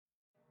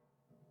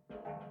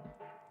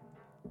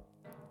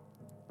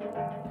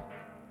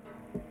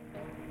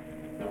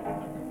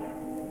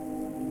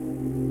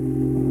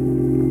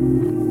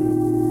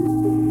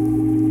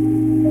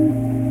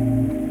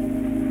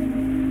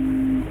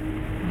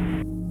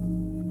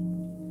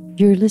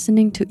You're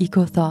listening to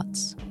Eco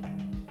Thoughts,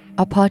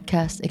 a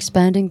podcast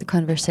expanding the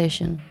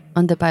conversation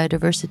on the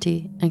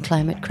biodiversity and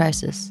climate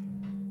crisis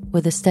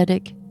with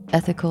aesthetic,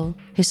 ethical,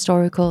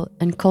 historical,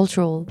 and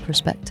cultural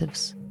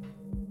perspectives.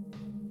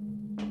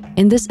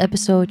 In this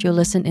episode, you'll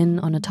listen in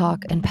on a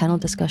talk and panel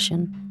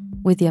discussion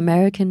with the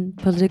American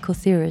political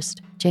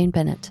theorist Jane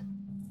Bennett.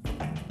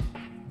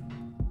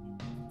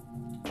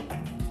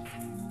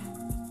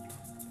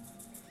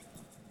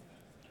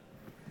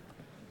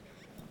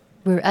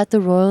 We're at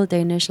the Royal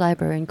Danish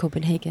Library in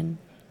Copenhagen,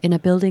 in a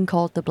building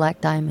called the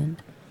Black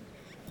Diamond,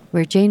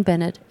 where Jane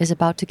Bennett is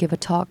about to give a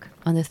talk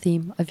on the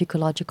theme of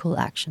ecological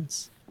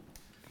actions.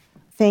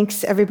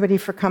 Thanks, everybody,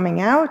 for coming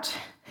out.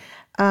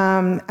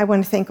 I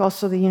want to thank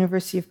also the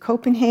University of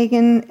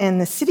Copenhagen and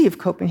the City of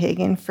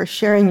Copenhagen for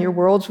sharing your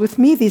worlds with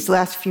me these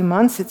last few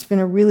months. It's been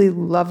a really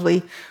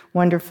lovely,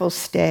 wonderful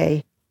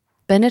stay.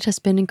 Bennett has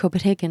been in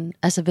Copenhagen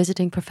as a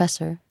visiting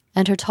professor,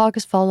 and her talk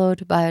is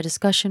followed by a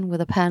discussion with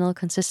a panel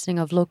consisting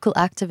of local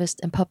activist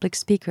and public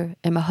speaker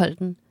Emma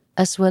Holten,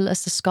 as well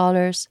as the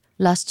scholars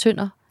Lars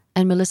Tønder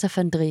and Melissa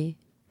Van Drie.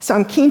 So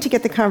I'm keen to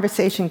get the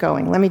conversation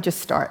going. Let me just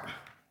start.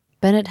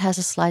 Bennett has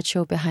a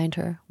slideshow behind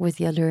her with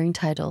the alluring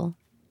title,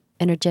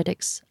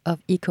 Energetics of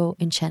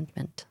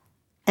Eco-Enchantment.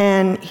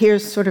 And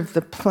here's sort of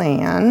the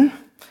plan.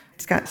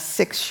 It's got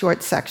 6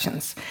 short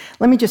sections.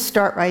 Let me just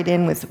start right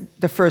in with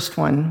the first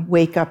one,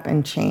 Wake Up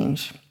and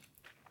Change.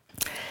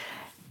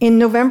 In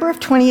November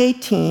of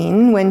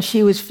 2018, when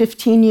she was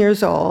 15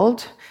 years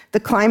old, the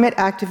climate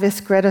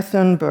activist Greta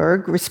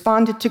Thunberg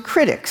responded to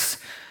critics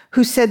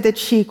who said that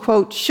she,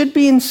 quote, should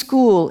be in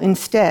school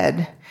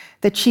instead,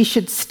 that she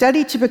should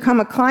study to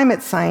become a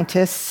climate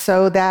scientist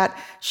so that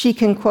she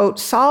can, quote,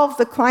 solve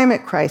the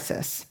climate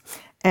crisis.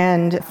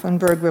 And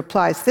Thunberg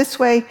replies this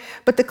way,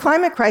 but the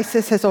climate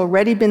crisis has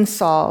already been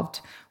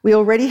solved. We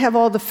already have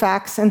all the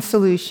facts and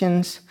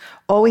solutions.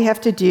 All we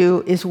have to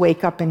do is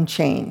wake up and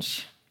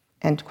change,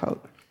 end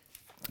quote.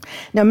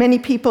 Now, many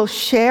people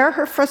share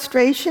her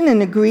frustration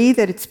and agree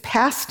that it's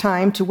past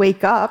time to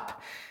wake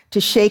up, to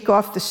shake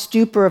off the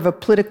stupor of a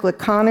political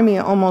economy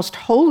almost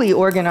wholly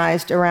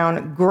organized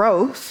around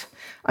growth,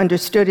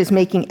 understood as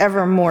making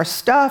ever more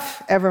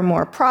stuff, ever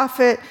more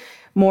profit,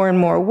 more and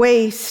more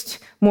waste,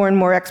 more and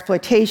more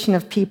exploitation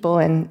of people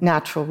and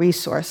natural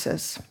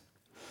resources.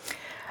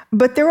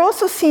 But there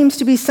also seems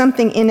to be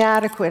something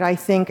inadequate, I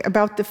think,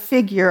 about the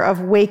figure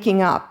of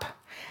waking up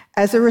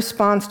as a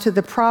response to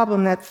the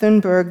problem that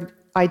Thunberg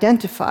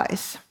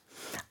identifies,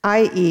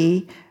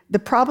 i.e., the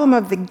problem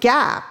of the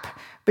gap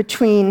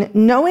between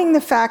knowing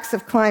the facts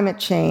of climate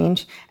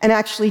change and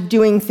actually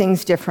doing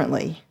things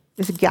differently.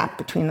 There's a gap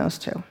between those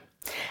two.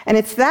 And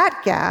it's that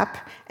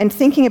gap and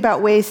thinking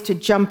about ways to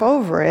jump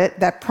over it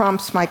that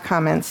prompts my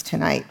comments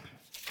tonight.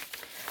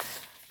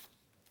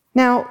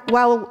 Now,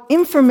 while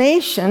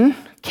information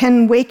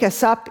can wake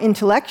us up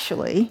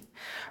intellectually,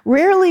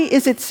 rarely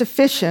is it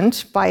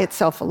sufficient by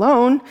itself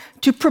alone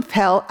to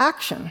propel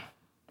action.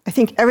 I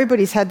think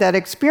everybody's had that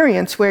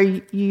experience where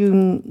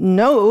you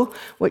know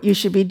what you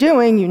should be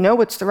doing, you know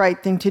what's the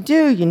right thing to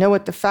do, you know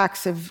what the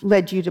facts have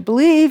led you to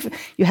believe,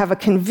 you have a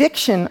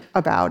conviction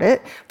about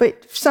it,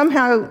 but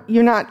somehow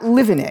you're not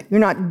living it, you're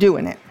not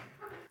doing it.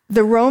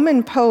 The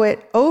Roman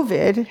poet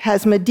Ovid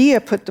has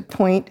Medea put the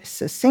point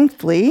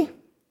succinctly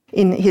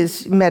in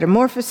his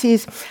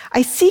Metamorphoses,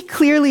 I see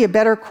clearly a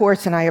better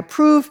course and I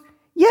approve,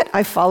 yet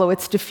I follow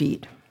its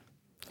defeat.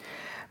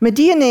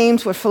 Medea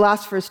names what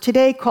philosophers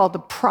today call the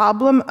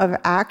problem of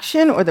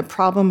action or the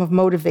problem of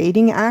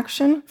motivating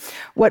action,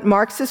 what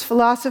Marxist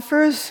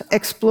philosophers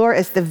explore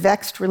as the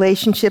vexed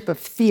relationship of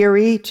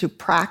theory to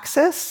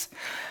praxis,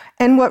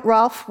 and what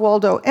Ralph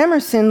Waldo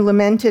Emerson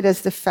lamented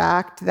as the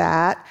fact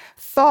that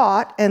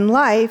thought and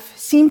life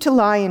seem to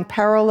lie in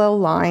parallel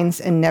lines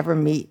and never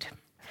meet.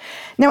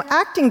 Now,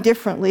 acting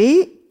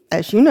differently,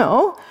 as you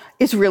know,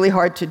 is really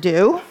hard to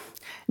do.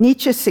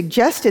 Nietzsche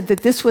suggested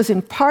that this was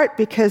in part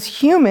because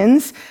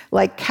humans,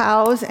 like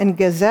cows and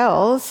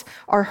gazelles,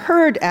 are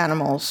herd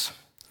animals.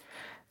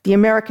 The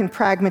American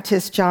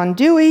pragmatist John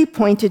Dewey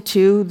pointed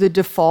to the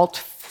default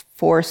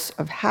force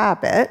of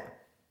habit,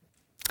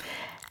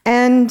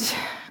 and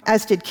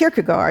as did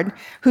Kierkegaard,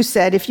 who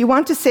said, if you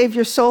want to save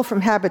your soul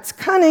from habit's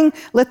cunning,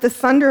 let the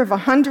thunder of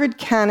 100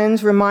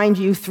 cannons remind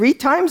you 3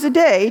 times a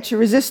day to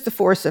resist the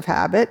force of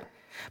habit,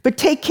 but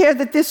take care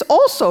that this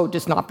also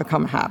does not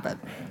become a habit.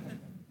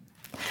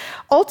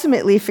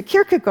 Ultimately, for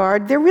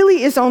Kierkegaard, there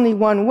really is only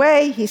one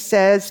way, he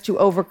says, to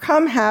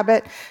overcome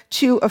habit,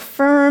 to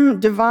affirm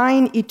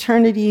divine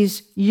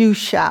eternity's you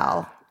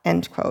shall,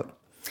 end quote.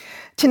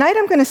 Tonight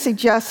I'm going to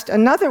suggest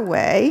another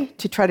way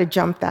to try to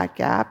jump that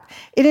gap.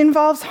 It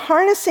involves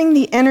harnessing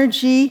the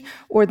energy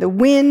or the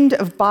wind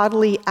of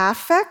bodily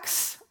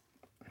affects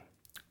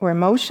or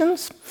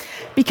emotions,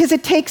 because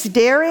it takes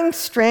daring,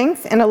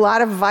 strength, and a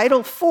lot of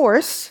vital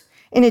force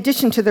in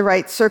addition to the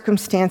right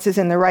circumstances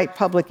and the right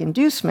public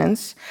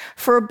inducements,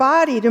 for a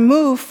body to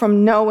move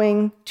from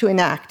knowing to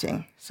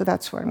enacting. So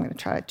that's what I'm going to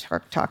try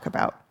to talk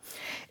about.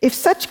 If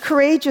such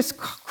courageous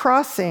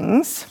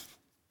crossings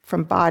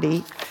from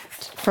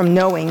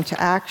knowing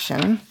to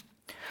action,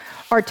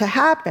 are to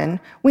happen,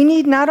 we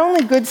need not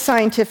only good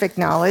scientific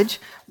knowledge,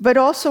 but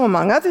also,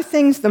 among other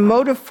things, the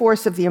motive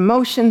force of the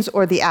emotions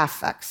or the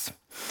affects.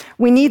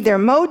 We need their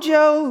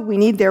mojo, we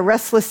need their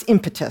restless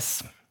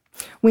impetus.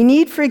 We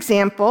need, for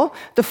example,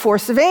 the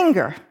force of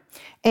anger.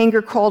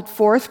 Anger called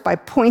forth by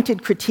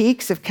pointed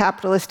critiques of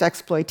capitalist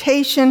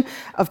exploitation,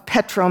 of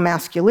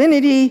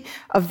petromasculinity,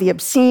 of the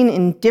obscene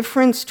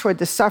indifference toward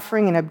the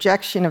suffering and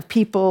objection of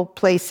people,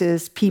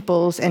 places,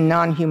 peoples, and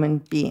non-human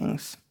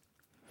beings.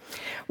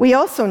 We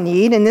also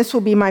need, and this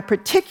will be my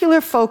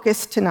particular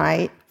focus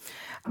tonight,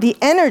 the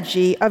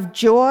energy of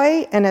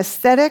joy and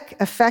aesthetic,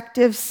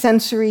 affective,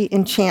 sensory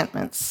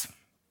enchantments.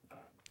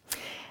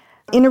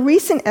 In a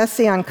recent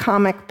essay on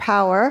comic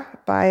power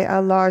by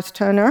Lars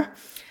Tønder,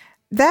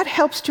 that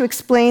helps to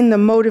explain the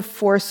motive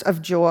force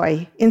of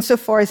joy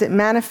insofar as it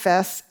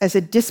manifests as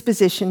a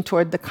disposition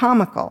toward the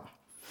comical,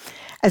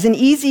 as an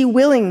easy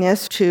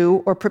willingness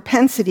to or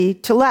propensity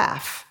to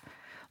laugh.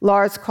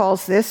 Lars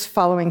calls this,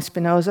 following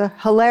Spinoza,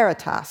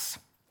 hilaritas.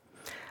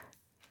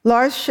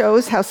 Lars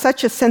shows how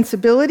such a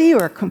sensibility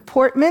or a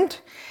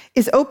comportment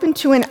is open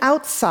to an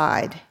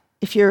outside.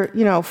 If you're,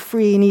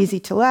 free and easy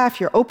to laugh,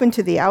 you're open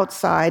to the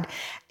outside.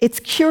 It's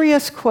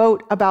curious,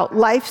 quote, about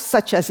life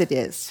such as it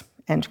is,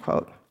 end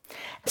quote.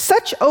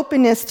 Such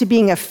openness to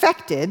being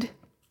affected,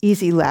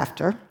 easy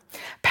laughter,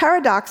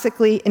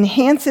 paradoxically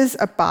enhances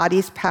a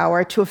body's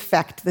power to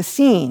affect the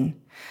scene.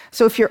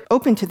 So if you're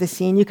open to the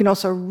scene, you can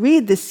also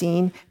read the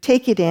scene,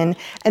 take it in,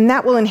 and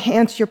that will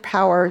enhance your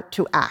power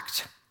to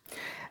act.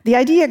 The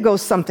idea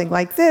goes something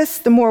like this: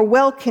 the more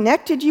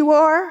well-connected you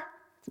are,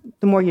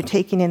 the more you're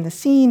taking in the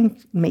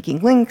scene,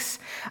 making links,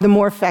 the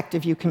more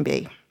effective you can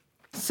be.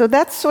 So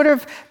that's sort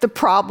of the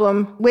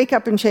problem. Wake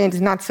up and change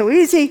is not so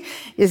easy.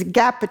 There's a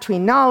gap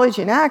between knowledge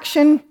and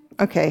action.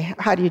 Okay,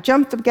 how do you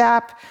jump the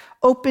gap?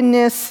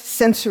 Openness,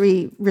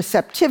 sensory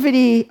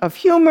receptivity of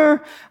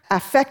humor,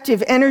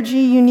 affective energy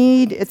you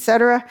need,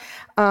 etc.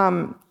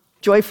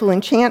 Joyful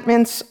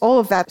enchantments, all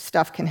of that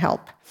stuff can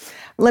help.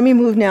 Let me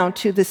move now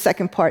to the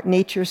second part,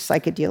 nature's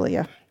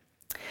psychedelia.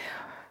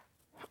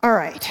 All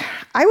right,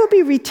 I will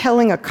be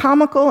retelling a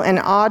comical and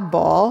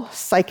oddball,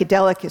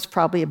 psychedelic is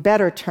probably a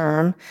better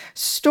term,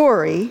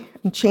 story,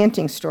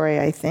 enchanting story,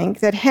 I think,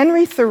 that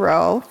Henry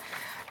Thoreau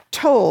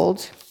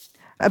told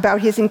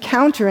about his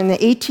encounter in the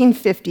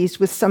 1850s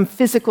with some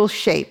physical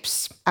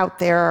shapes out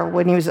there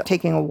when he was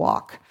taking a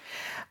walk.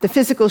 The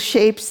physical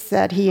shapes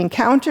that he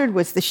encountered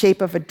was the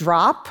shape of a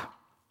drop.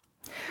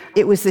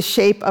 It was the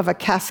shape of a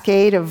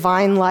cascade of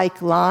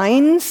vine-like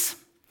lines,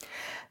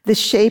 the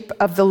shape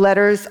of the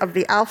letters of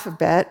the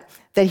alphabet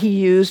that he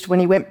used when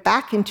he went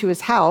back into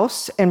his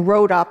house and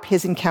wrote up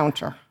his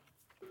encounter.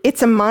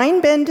 It's a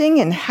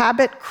mind-bending and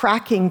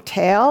habit-cracking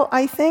tale,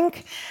 I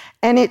think,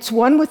 and it's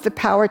one with the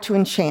power to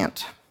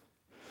enchant.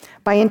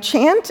 By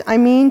enchant, I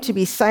mean to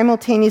be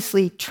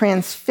simultaneously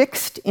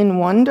transfixed in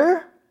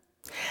wonder,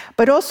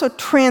 but also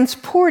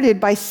transported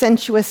by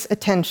sensuous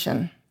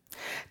attention,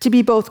 to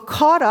be both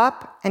caught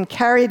up and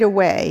carried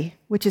away,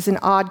 which is an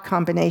odd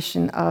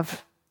combination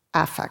of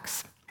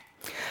affects.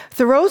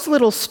 Thoreau's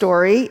little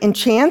story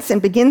enchants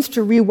and begins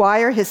to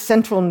rewire his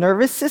central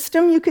nervous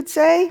system, you could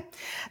say.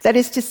 That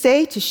is to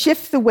say, to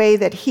shift the way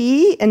that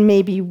he, and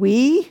maybe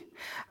we,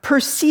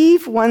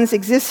 perceive one's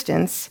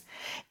existence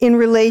in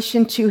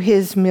relation to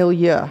his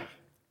milieu.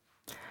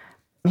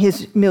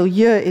 His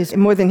milieu is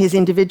more than his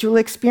individual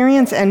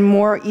experience, and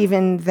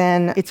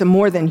it's a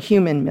more than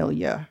human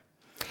milieu.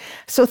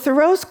 So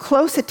Thoreau's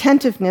close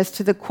attentiveness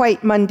to the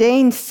quite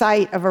mundane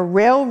sight of a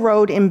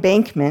railroad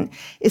embankment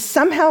is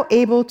somehow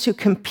able to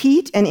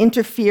compete and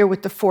interfere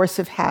with the force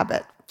of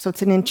habit. So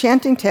it's an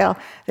enchanting tale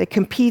that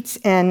competes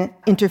and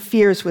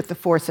interferes with the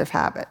force of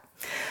habit.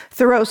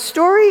 Thoreau's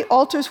story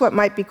alters what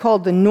might be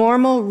called the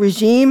normal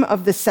regime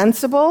of the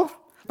sensible.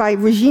 By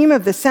regime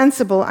of the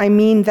sensible, I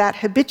mean that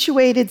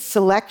habituated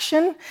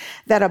selection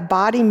that a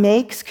body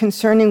makes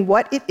concerning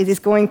what it is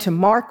going to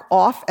mark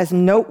off as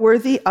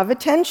noteworthy of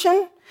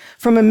attention.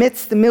 From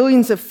amidst the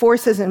millions of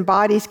forces and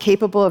bodies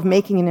capable of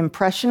making an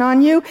impression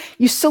on you,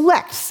 you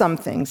select some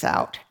things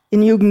out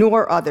and you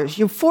ignore others.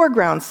 You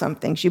foreground some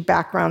things, you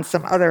background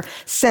some other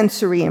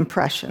sensory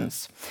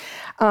impressions.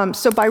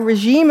 So by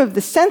regime of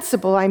the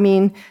sensible, I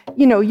mean,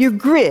 your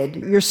grid,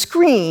 your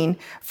screen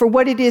for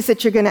what it is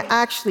that you're going to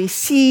actually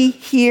see,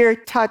 hear,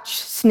 touch,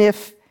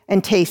 sniff,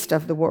 and taste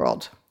of the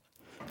world.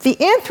 The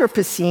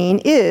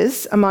Anthropocene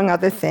is, among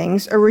other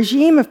things, a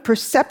regime of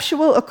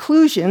perceptual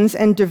occlusions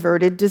and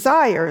diverted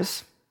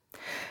desires.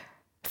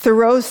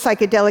 Thoreau's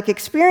psychedelic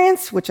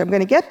experience, which I'm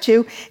going to get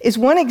to, is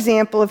one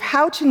example of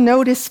how to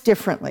notice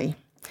differently,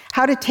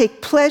 how to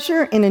take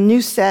pleasure in a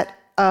new set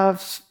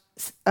of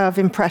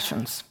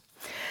impressions.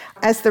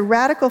 As the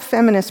radical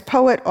feminist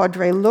poet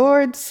Audre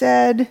Lorde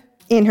said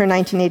in her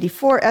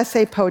 1984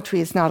 essay,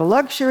 "Poetry is Not a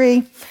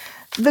Luxury,"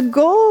 The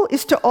goal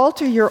is to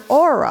alter your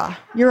aura,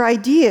 your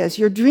ideas,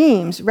 your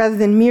dreams, rather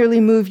than merely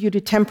move you to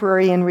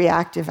temporary and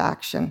reactive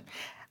action.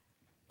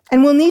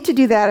 And we'll need to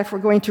do that if we're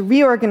going to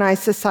reorganize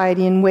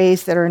society in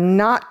ways that are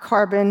not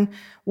carbon,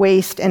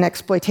 waste, and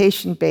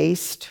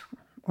exploitation-based,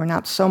 or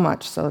not so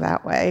much so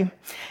that way,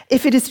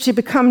 if it is to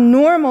become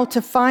normal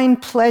to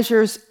find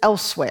pleasures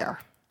elsewhere.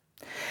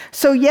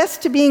 So yes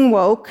to being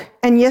woke,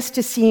 and yes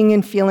to seeing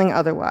and feeling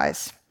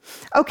otherwise.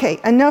 Okay,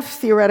 enough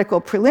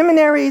theoretical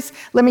preliminaries.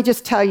 Let me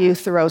just tell you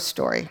Thoreau's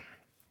story.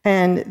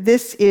 And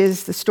this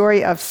is the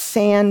story of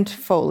sand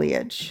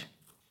foliage.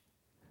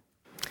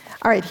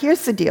 All right,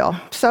 here's the deal.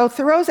 So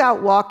Thoreau's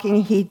out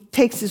walking. He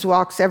takes his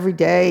walks every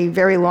day,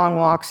 very long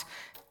walks,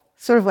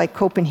 sort of like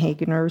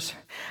Copenhageners.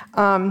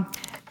 And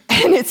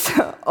it's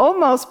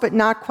almost but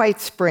not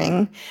quite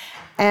spring.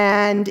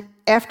 And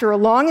after a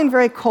long and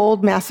very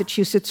cold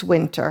Massachusetts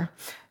winter,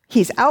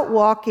 he's out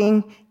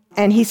walking,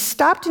 and he's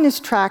stopped in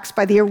his tracks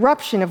by the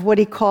eruption of what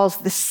he calls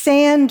the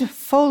sand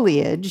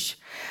foliage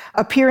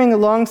appearing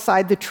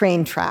alongside the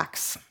train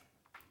tracks.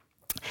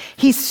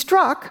 He's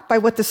struck by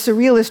what the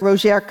surrealist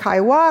Roger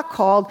Caillois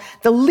called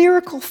the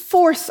lyrical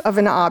force of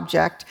an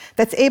object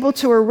that's able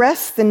to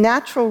arrest the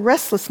natural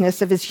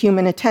restlessness of his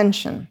human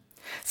attention.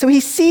 So he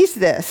sees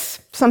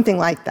this, something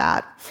like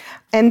that.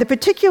 And the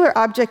particular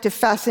object of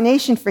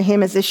fascination for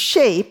him is a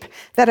shape,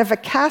 that of a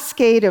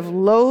cascade of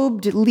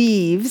lobed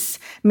leaves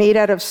made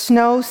out of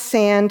snow,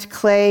 sand,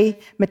 clay,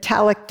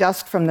 metallic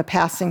dust from the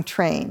passing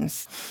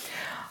trains.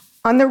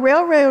 On the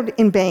railroad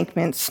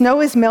embankment,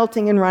 snow is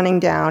melting and running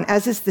down,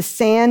 as is the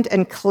sand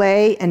and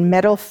clay and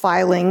metal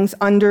filings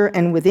under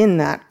and within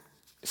that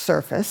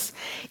surface,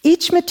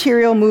 each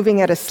material moving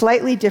at a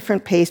slightly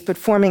different pace but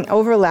forming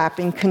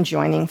overlapping,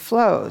 conjoining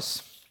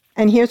flows.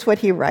 And here's what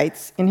he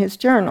writes in his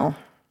journal.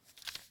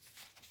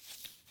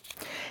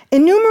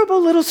 Innumerable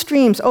little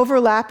streams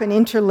overlap and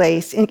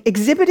interlace,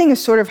 exhibiting a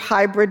sort of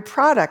hybrid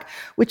product,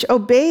 which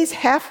obeys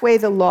halfway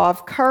the law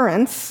of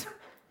currents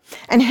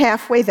and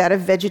halfway that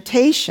of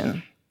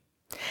vegetation.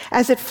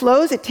 As it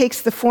flows, it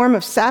takes the form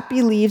of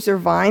sappy leaves or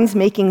vines,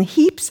 making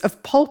heaps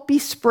of pulpy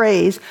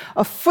sprays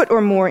a foot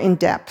or more in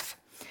depth.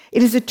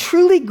 It is a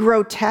truly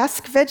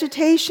grotesque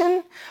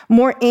vegetation,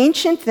 more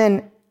ancient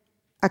than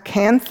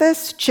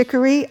acanthus,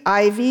 chicory,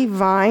 ivy,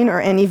 vine, or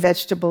any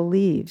vegetable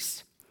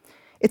leaves.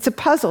 It's a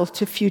puzzle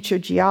to future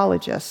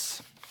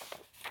geologists.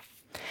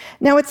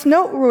 Now, it's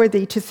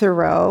noteworthy to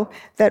Thoreau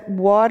that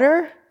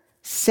water,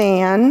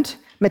 sand,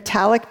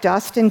 metallic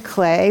dust, and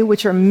clay,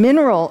 which are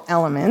mineral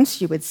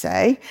elements, you would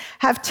say,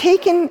 have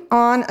taken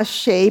on a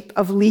shape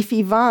of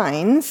leafy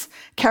vines,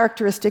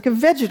 characteristic of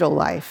vegetal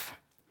life.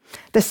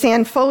 The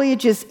sand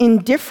foliage's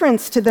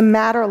indifference to the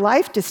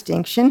matter-life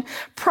distinction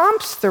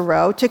prompts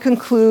Thoreau to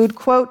conclude,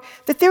 quote,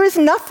 that there is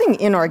nothing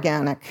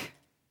inorganic.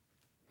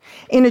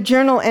 In a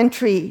journal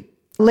entry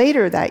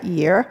later that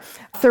year,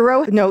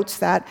 Thoreau notes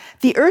that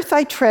the earth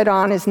I tread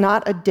on is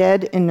not a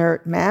dead,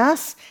 inert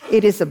mass.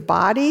 It is a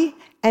body,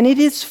 and it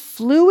is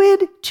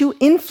fluid to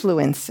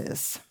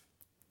influences.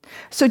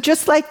 So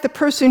just like the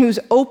person who's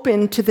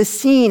open to the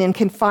scene and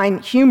can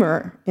find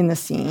humor in the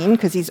scene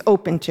because he's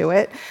open to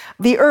it,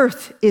 the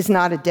earth is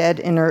not a dead,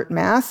 inert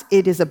mass.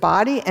 It is a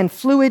body and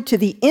fluid to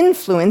the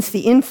influence,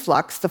 the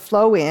influx, the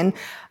flow in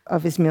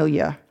of his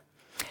milieu.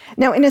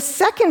 Now, in a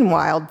second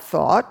wild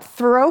thought,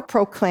 Thoreau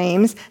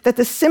proclaims that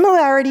the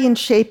similarity in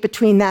shape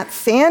between that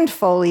sand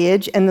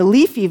foliage and the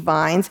leafy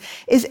vines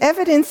is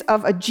evidence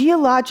of a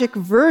geologic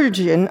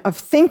version of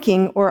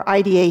thinking or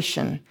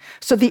ideation.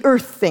 So the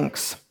earth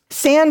thinks.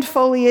 Sand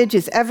foliage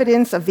is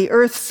evidence of the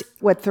earth's,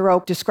 what Thoreau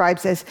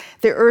describes as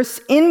the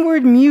earth's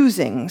inward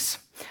musings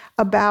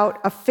about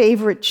a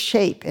favorite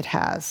shape it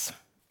has.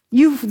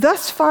 You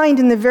thus find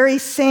in the very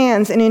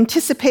sands an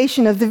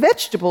anticipation of the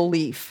vegetable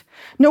leaf.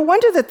 No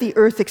wonder that the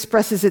earth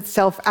expresses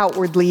itself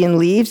outwardly in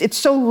leaves. It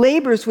so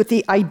labors with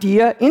the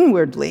idea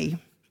inwardly.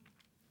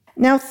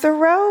 Now,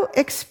 Thoreau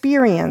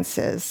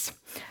experiences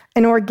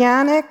an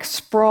organic,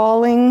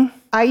 sprawling,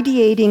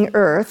 ideating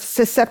earth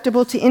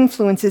susceptible to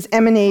influences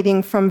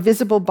emanating from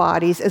visible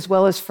bodies as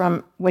well as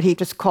from what he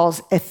just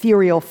calls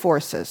ethereal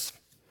forces.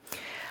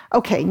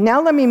 Okay,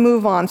 now let me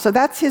move on. So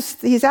that's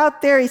he's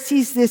out there, he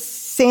sees this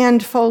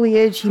sand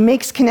foliage, he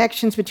makes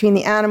connections between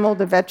the animal,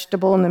 the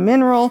vegetable, and the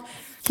mineral.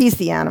 He's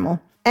the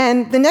animal.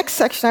 And the next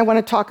section I want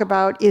to talk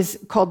about is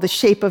called The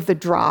Shape of the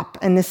Drop,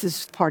 and this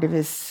is part of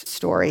his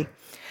story.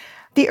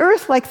 The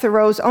earth, like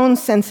Thoreau's own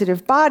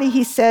sensitive body,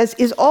 he says,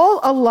 is all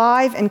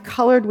alive and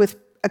covered with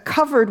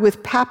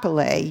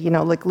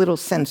papillae, like little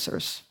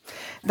sensors.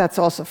 That's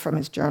also from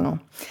his journal.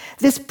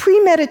 This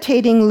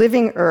premeditating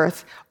living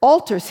earth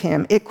alters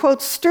him. It,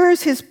 quote,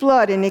 stirs his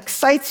blood and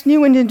excites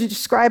new and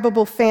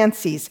indescribable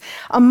fancies.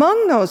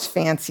 Among those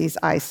fancies,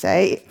 I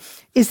say,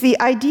 is the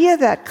idea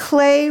that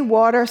clay,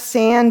 water,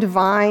 sand,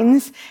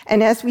 vines,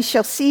 and as we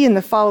shall see in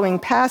the following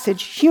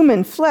passage,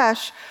 human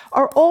flesh,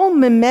 are all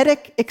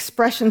mimetic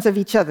expressions of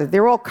each other.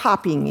 They're all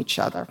copying each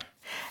other.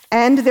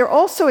 And they're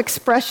also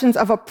expressions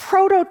of a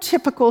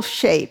prototypical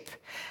shape,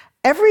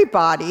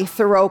 Everybody,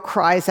 Thoreau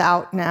cries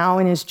out now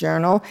in his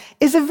journal,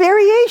 is a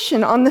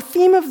variation on the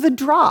theme of the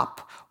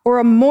drop, or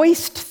a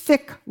moist,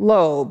 thick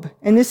lobe.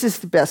 And this is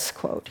the best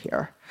quote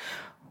here.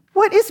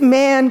 What is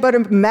man but a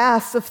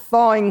mass of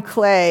thawing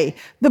clay?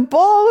 The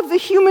ball of the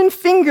human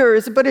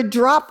fingers but a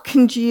drop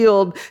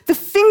congealed. The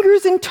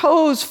fingers and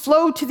toes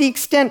flow to the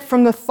extent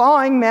from the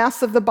thawing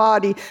mass of the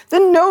body. The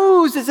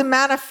nose is a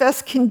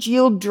manifest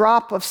congealed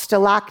drop of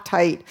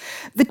stalactite.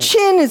 The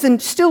chin is a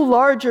still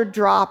larger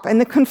drop, and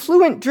the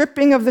confluent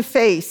dripping of the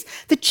face.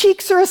 The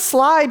cheeks are a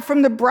slide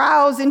from the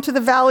brows into the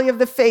valley of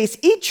the face.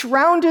 Each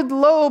rounded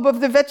lobe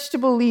of the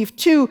vegetable leaf,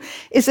 too,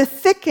 is a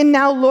thick and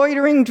now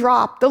loitering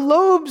drop. The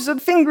lobes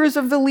of fingers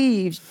of the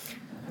leaves.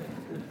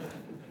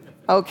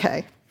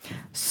 Okay,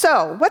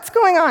 so what's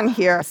going on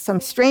here? Some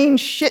strange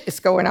shit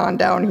is going on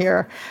down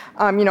here.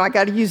 I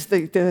got to use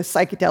the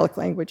psychedelic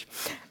language.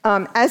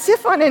 As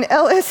if on an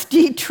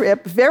LSD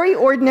trip, very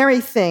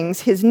ordinary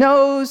things, his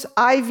nose,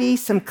 ivy,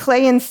 some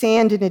clay and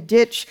sand in a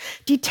ditch,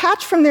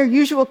 detach from their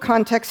usual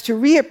context to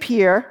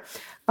reappear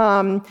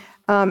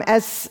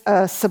as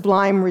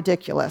sublime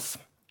ridiculous.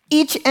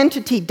 Each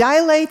entity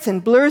dilates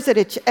and blurs at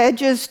its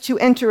edges to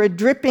enter a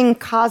dripping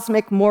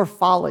cosmic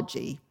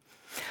morphology.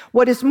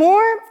 What is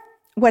more,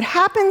 what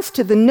happens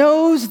to the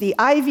nose, the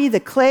ivy, the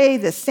clay,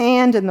 the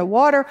sand, and the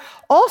water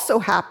also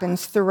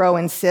happens, Thoreau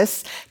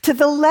insists, to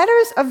the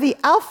letters of the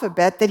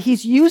alphabet that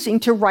he's using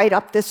to write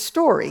up this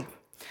story.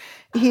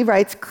 He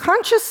writes,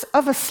 conscious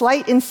of a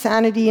slight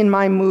insanity in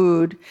my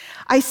mood,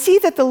 I see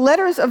that the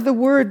letters of the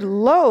word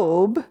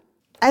lobe,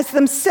 as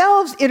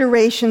themselves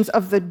iterations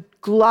of the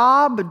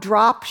glob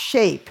drop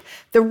shape.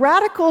 The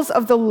radicals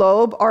of the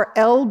lobe are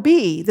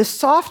LB, the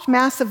soft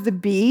mass of the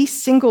B,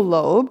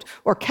 single-lobed,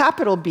 or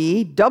capital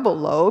B,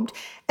 double-lobed,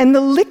 and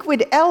the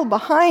liquid L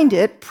behind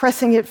it,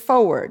 pressing it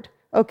forward.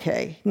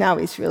 Okay, now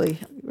he's really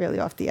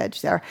off the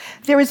edge there.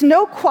 There is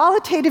no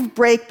qualitative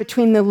break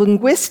between the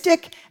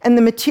linguistic and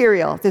the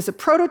material. There's a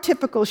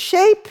prototypical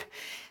shape.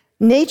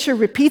 Nature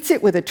repeats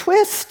it with a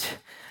twist.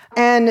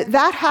 And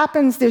that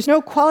happens, there's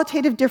no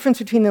qualitative difference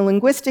between the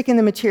linguistic and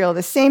the material.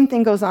 The same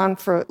thing goes on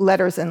for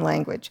letters and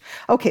language.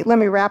 Okay, let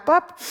me wrap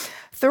up.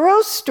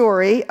 Thoreau's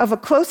story of a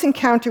close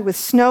encounter with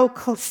snow,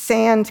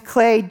 sand,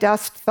 clay,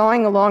 dust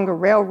thawing along a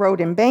railroad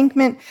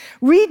embankment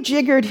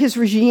rejiggered his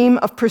regime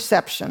of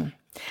perception.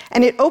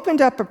 And it opened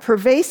up a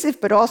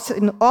pervasive but also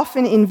an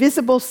often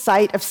invisible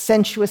site of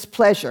sensuous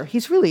pleasure.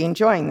 He's really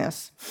enjoying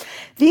this.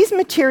 These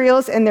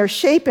materials and their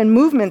shape and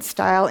movement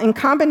style, in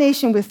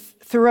combination with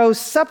Thoreau's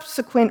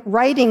subsequent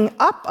writing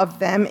up of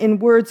them in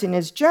words in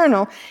his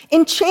journal,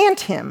 enchant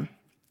him.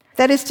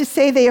 That is to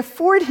say, they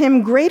afford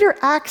him greater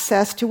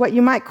access to what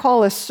you might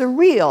call a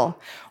surreal,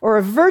 or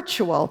a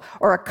virtual,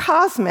 or a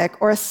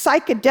cosmic, or a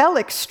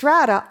psychedelic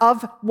strata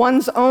of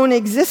one's own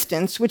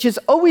existence, which is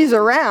always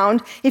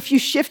around if you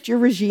shift your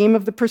regime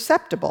of the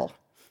perceptible.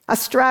 A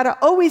strata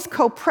always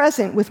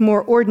co-present with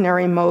more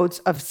ordinary modes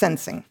of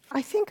sensing.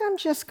 I think I'm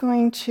just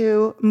going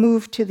to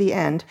move to the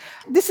end.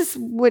 This is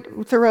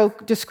what Thoreau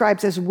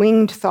describes as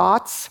winged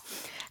thoughts.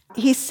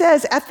 He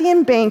says, at the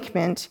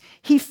embankment,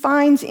 he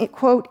finds,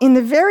 quote, in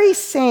the very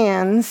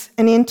sands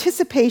an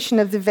anticipation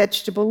of the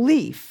vegetable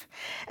leaf.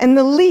 And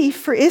the leaf,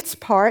 for its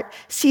part,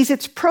 sees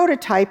its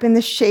prototype in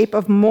the shape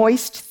of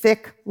moist,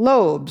 thick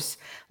lobes.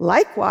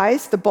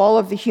 Likewise, the ball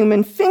of the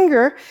human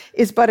finger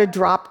is but a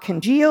drop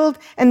congealed,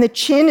 and the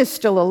chin is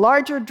still a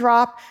larger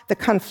drop, the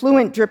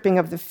confluent dripping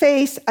of the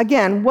face.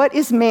 Again, what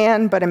is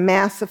man but a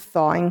mass of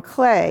thawing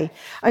clay?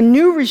 A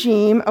new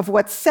regime of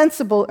what's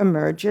sensible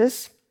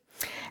emerges,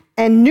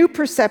 and new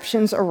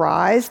perceptions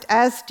arise,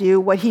 as do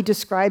what he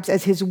describes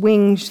as his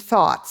winged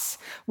thoughts,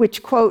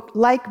 which, quote,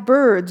 like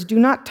birds, do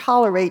not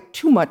tolerate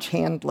too much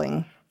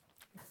handling.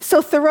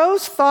 So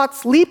Thoreau's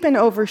thoughts leap and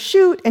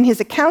overshoot, and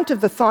his account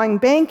of the thawing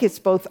bank is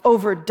both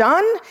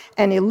overdone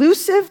and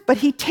elusive, but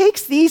he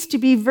takes these to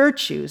be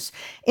virtues.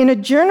 In a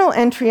journal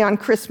entry on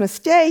Christmas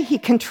Day, he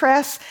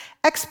contrasts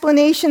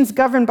explanations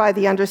governed by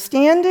the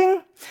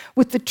understanding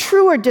with the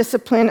truer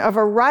discipline of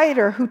a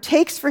writer who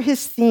takes for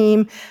his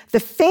theme the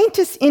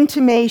faintest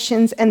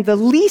intimations and the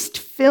least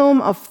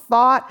film of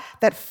thought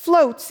that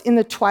floats in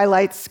the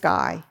twilight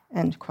sky,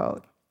 end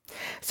quote.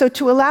 So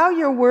to allow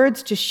your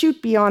words to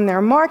shoot beyond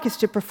their mark is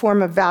to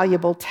perform a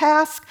valuable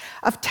task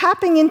of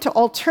tapping into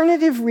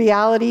alternative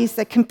realities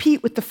that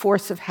compete with the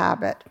force of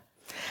habit.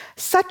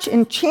 Such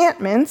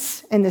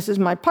enchantments, and this is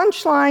my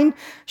punchline,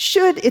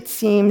 should, it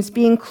seems,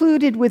 be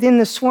included within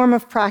the swarm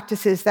of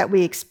practices that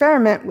we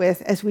experiment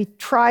with as we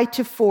try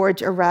to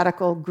forge a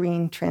radical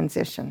green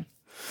transition.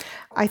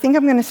 I think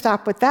I'm going to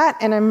stop with that,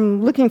 and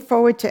I'm looking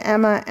forward to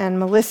Emma and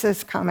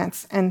Melissa's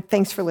comments, and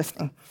thanks for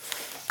listening.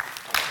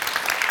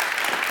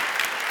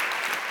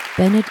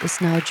 Bennett is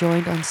now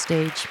joined on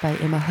stage by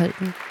Emma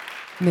Holten,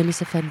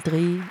 Melissa Van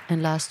Drie,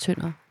 and Lars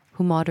Tønder,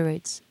 who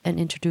moderates and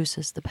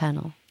introduces the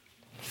panel.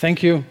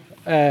 Thank you,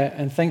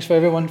 and thanks for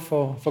everyone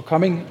for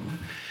coming.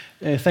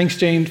 Thanks,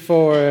 Jane,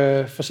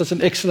 for such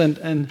an excellent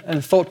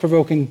and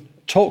thought-provoking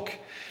talk.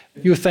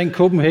 You thank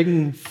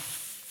Copenhagen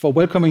for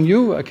welcoming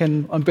you. I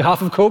can, on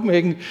behalf of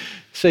Copenhagen,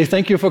 say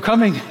thank you for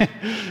coming.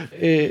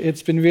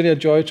 It's been really a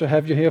joy to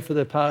have you here for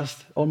the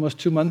past almost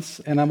 2 months,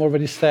 and I'm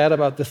already sad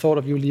about the thought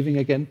of you leaving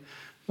again.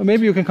 But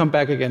maybe you can come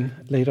back again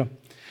later.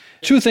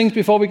 2 things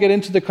before we get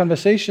into the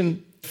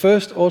conversation.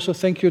 First, also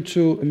thank you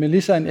to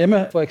Melissa and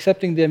Emma for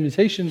accepting the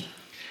invitation.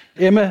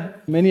 Emma,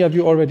 many of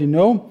you already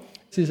know,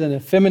 she's a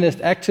feminist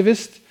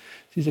activist,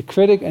 she's a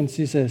critic, and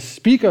she's a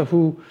speaker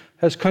who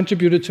has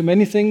contributed to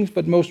many things,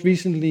 but most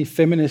recently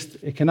feminist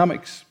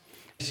economics.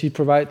 She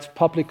provides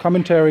public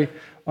commentary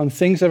on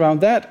things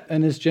around that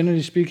and is,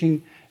 generally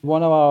speaking,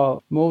 one of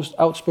our most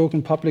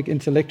outspoken public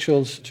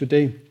intellectuals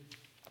today.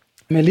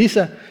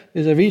 Melissa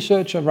is a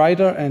researcher,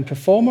 writer, and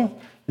performer.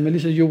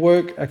 Melissa, you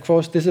work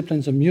across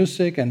disciplines of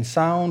music and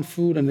sound,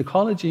 food and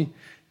ecology,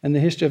 and the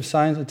history of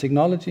science and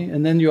technology.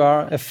 And then you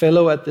are a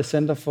fellow at the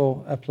Center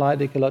for Applied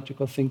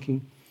Ecological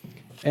Thinking.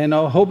 And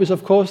our hope is,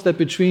 of course, that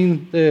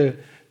between the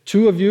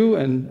 2 of you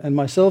and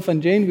myself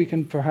and Jane, we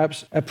can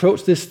perhaps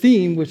approach this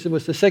theme, which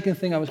was the second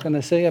thing I was going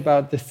to say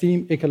about the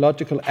theme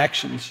ecological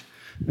actions.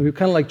 And we've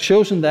kind of like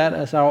chosen that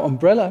as our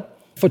umbrella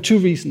for 2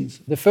 reasons.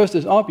 The first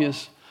is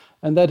obvious,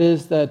 and that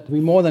is that we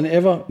more than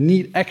ever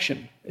need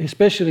action,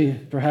 especially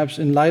perhaps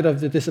in light of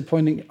the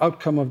disappointing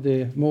outcome of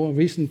the more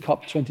recent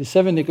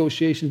COP27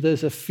 negotiations.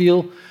 There's a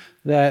feel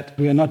that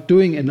we are not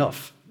doing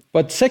enough.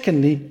 But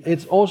secondly,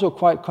 it's also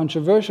quite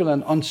controversial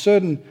and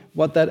uncertain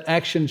what that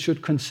action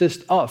should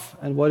consist of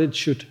and what it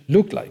should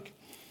look like.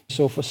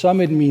 So for some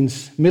it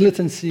means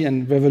militancy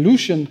and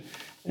revolution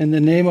in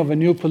the name of a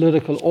new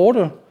political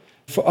order.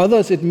 For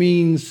others it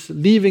means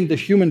leaving the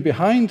human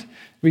behind,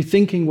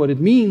 rethinking what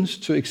it means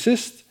to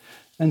exist.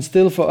 And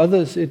still for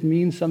others it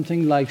means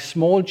something like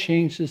small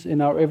changes in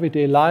our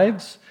everyday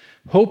lives,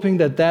 hoping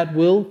that that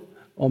will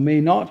or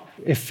may not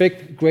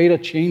affect greater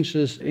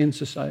changes in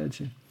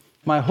society.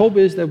 My hope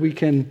is that we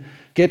can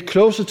get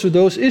closer to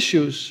those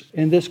issues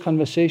in this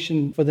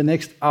conversation for the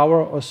next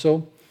hour or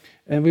so.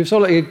 And we've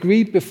sort of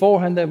agreed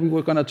beforehand that we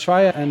were going to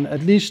try and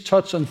at least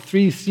touch on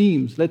 3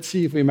 themes. Let's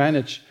see if we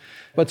manage.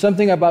 But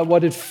something about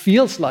what it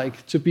feels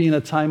like to be in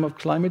a time of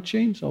climate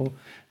change, or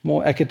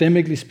more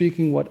academically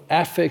speaking, what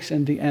affects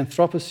and the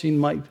Anthropocene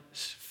might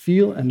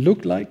feel and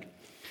look like.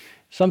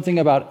 Something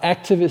about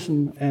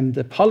activism and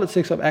the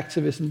politics of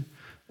activism.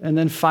 And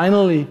then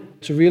finally,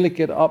 to really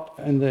get up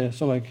in the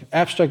sort of like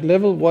abstract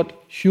level, what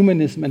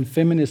humanism and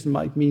feminism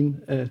might mean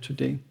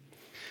today.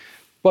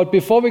 But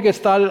before we get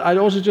started, I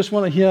also just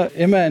want to hear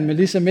Emma and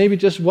Melissa, maybe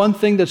just one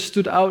thing that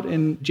stood out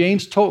in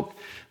Jane's talk,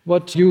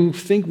 what you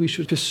think we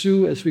should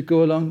pursue as we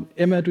go along.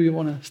 Emma, do you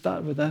want to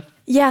start with that?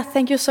 Yeah,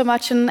 thank you so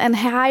much. And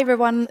hi,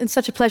 everyone. It's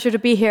such a pleasure to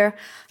be here.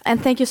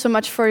 And thank you so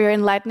much for your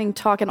enlightening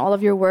talk and all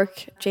of your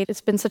work, Jade.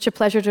 It's been such a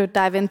pleasure to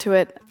dive into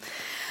it.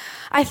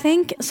 I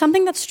think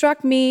something that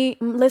struck me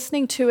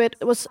listening to it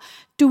was,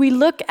 do we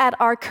look at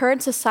our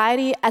current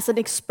society as an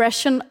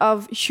expression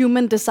of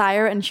human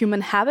desire and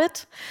human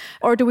habit?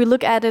 Or do we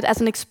look at it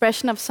as an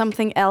expression of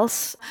something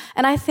else?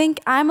 And I think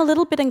I'm a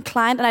little bit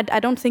inclined, and I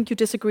don't think you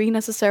disagree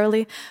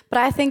necessarily, but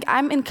I think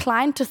I'm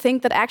inclined to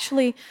think that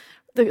actually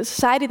the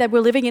society that we're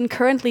living in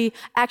currently,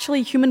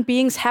 actually human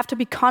beings have to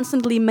be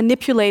constantly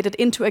manipulated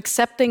into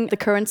accepting the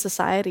current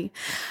society.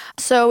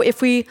 So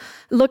if we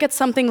look at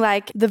something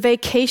like the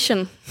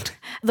vacation,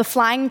 the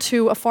flying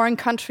to a foreign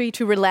country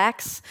to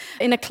relax,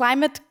 in a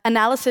climate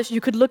analysis, you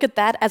could look at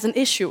that as an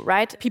issue,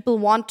 right? People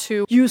want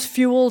to use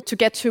fuel to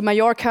get to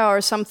Mallorca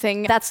or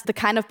something. That's the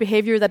kind of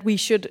behavior that we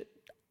should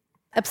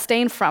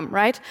abstain from,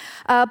 right?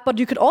 But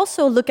you could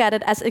also look at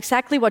it as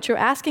exactly what you're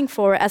asking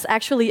for, as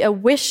actually a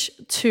wish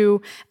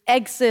to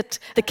exit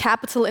the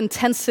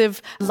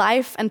capital-intensive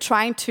life and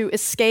trying to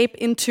escape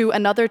into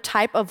another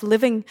type of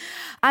living.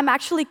 I'm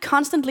actually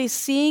constantly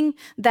seeing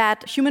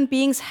that human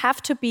beings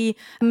have to be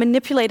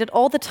manipulated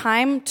all the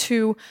time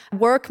to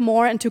work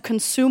more and to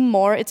consume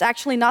more. It's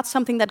actually not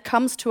something that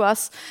comes to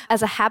us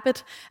as a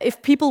habit.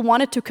 If people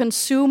wanted to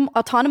consume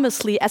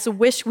autonomously as a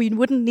wish, we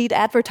wouldn't need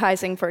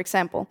advertising, for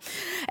example.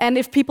 And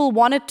if people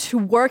wanted to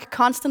work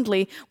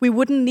constantly, we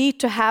wouldn't need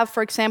to have,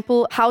 for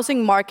example,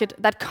 housing market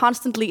that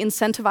constantly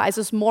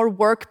incentivizes more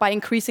work by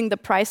increasing the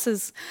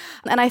prices.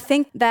 And I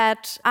think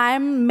that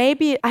I'm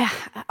maybe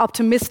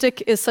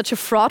optimistic is such a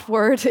fraught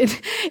word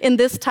in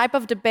this type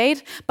of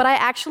debate, but I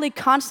actually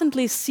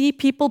constantly see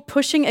people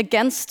pushing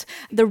against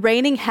the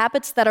reigning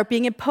habits that are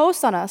being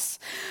imposed on us.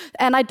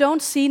 And I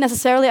don't see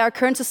necessarily our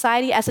current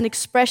society as an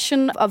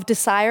expression of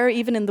desire,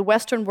 even in the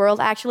Western world.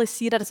 I actually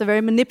see that as a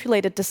very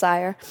manipulated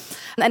desire.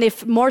 And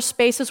if more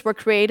spaces were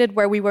created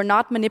where we were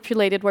not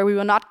manipulated, where we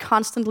were not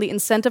constantly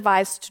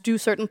incentivized to do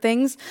certain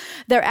things,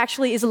 there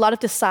actually is a lot of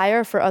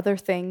desire for other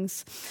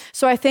things.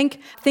 So I think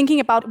thinking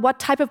about what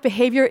type of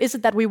behavior is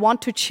it that we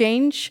want to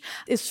change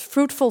is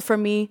fruitful for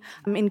me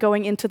in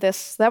going into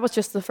this. That was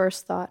just the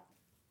first thought.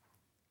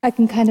 I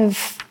can kind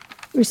of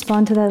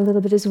respond to that a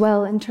little bit as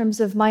well. In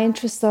terms of my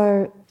interests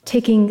are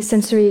taking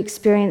sensory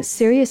experience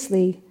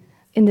seriously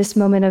in this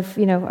moment of,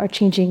 our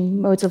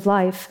changing modes of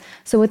life.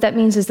 So what that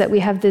means is that we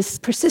have this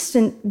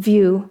persistent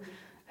view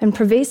and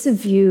pervasive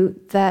view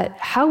that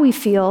how we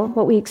feel,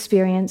 what we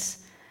experience,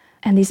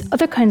 and these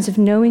other kinds of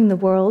knowing the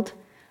world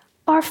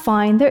are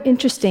fine, they're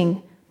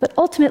interesting, but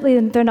ultimately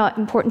they're not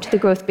important to the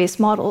growth-based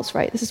models,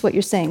 right? This is what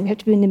you're saying. We have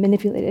to be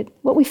manipulated.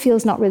 What we feel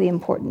is not really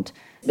important.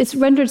 It's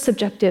rendered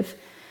subjective.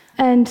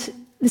 And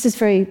this is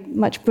very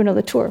much Bruno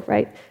Latour,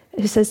 right?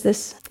 Who says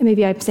this.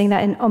 Maybe I'm saying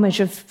that in homage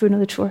of Bruno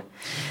Latour.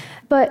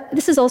 But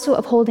this is also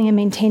upholding and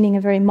maintaining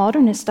a very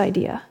modernist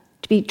idea,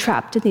 to be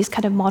trapped in these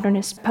kind of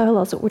modernist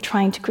parallels that we're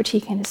trying to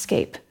critique and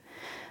escape.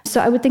 So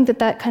I would think that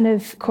that kind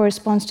of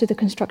corresponds to the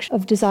construction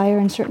of desire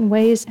in certain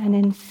ways, and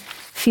in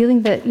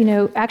feeling that,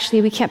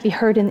 actually we can't be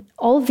heard in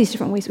all of these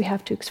different ways we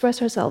have to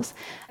express ourselves.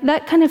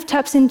 That kind of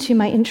taps into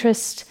my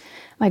interest,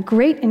 my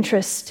great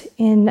interest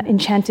in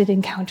enchanted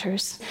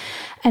encounters.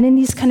 And in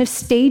these kind of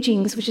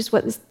stagings, which is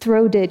what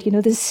Thoreau did,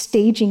 this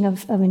staging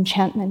of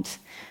enchantment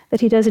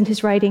that he does in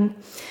his writing.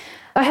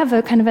 I have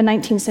a kind of a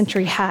 19th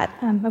century hat.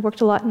 I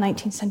worked a lot in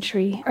 19th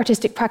century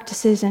artistic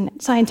practices and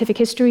scientific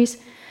histories.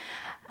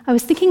 I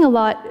was thinking a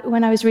lot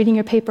when I was reading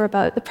your paper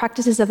about the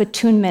practices of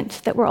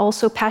attunement that we're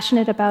also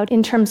passionate about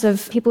in terms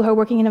of people who are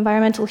working in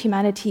environmental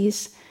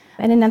humanities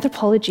and in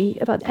anthropology,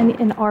 about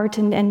in art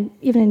and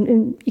even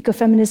in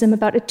ecofeminism,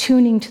 about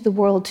attuning to the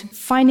world, to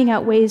finding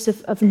out ways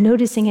of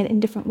noticing it in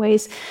different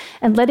ways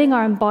and letting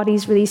our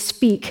bodies really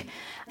speak.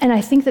 And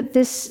I think that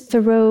this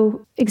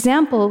Thoreau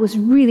example was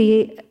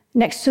really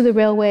next to the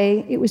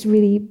railway. It was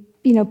really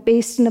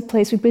based in a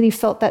place we really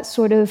felt that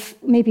sort of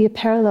maybe a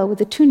parallel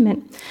with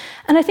attunement.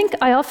 And I think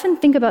I often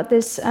think about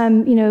this,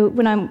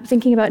 when I'm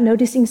thinking about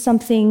noticing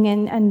something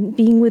and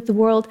being with the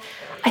world.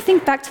 I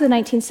think back to the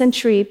 19th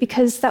century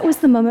because that was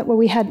the moment where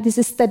we had these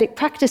aesthetic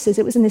practices.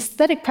 It was an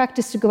aesthetic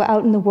practice to go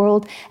out in the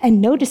world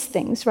and notice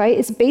things, right?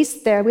 It's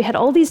based there. We had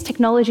all these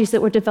technologies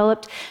that were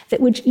developed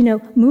that would,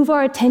 move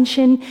our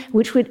attention,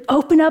 which would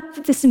open up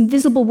this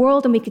invisible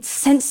world, and we could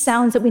sense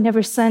sounds that we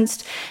never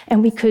sensed,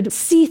 and we could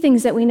see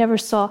things that we never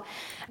saw.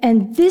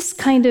 And this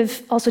kind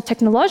of also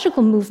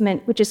technological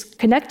movement, which is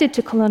connected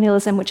to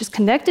colonialism, which is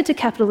connected to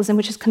capitalism,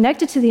 which is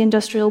connected to the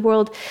industrial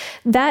world,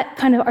 that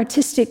kind of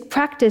artistic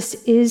practice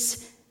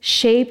is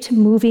shaped,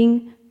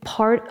 moving,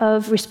 part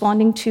of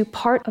responding to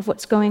part of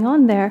what's going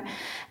on there.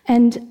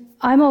 And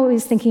I'm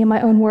always thinking in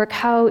my own work,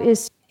 how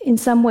is, in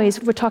some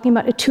ways, we're talking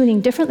about attuning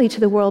differently to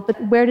the world,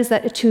 but where does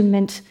that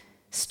attunement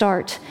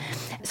start?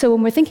 So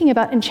when we're thinking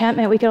about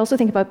enchantment, we could also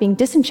think about being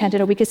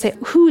disenchanted, or we could say,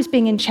 who's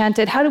being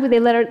enchanted? How do they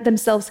let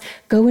themselves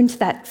go into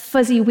that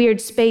fuzzy,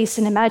 weird space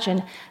and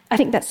imagine? I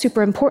think that's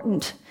super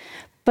important.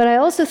 But I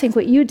also think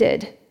what you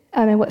did,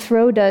 and what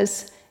Thoreau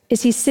does,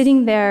 is he's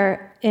sitting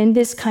there in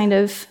this kind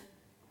of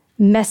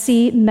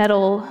messy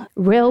metal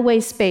railway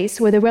space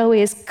where the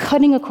railway is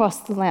cutting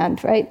across the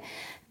land, right?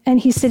 And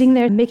he's sitting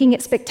there making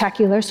it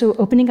spectacular, so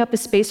opening up a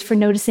space for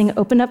noticing,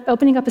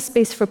 opening up a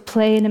space for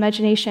play and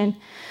imagination.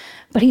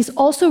 But he's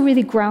also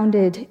really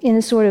grounded in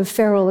a sort of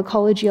feral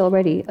ecology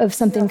already of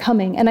something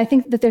coming. And I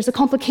think that there's a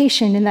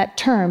complication in that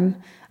term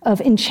of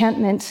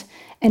enchantment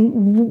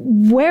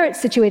and where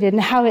it's situated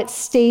and how it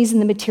stays in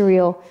the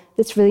material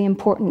that's really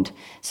important,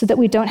 so that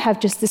we don't have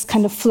just this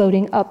kind of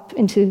floating up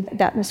into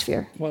the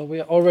atmosphere. Well, we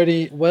are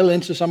already well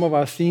into some of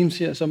our themes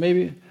here, so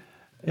maybe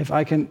if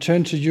I can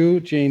turn to you,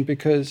 Jane,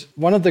 because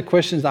one of the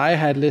questions I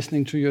had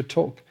listening to your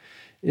talk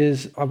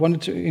is I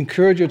wanted to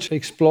encourage you to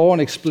explore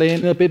and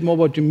explain a bit more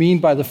what you mean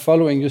by the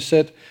following. You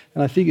said,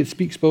 and I think it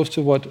speaks both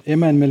to what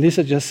Emma and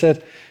Melissa just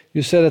said,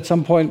 you said at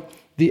some point,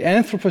 the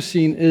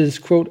Anthropocene is,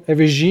 quote, a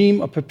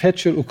regime of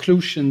perpetual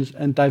occlusions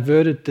and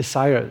diverted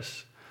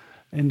desires,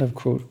 end of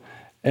quote.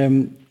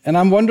 And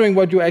I'm wondering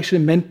what you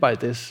actually meant by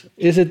this.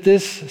 Is it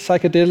this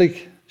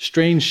psychedelic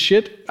strange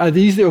shit? Are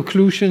these the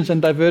occlusions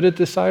and diverted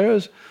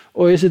desires?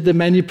 Or is it the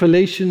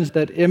manipulations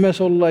that Emma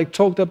sort of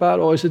talked about?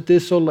 Or is it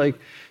this sort of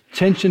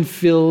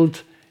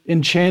tension-filled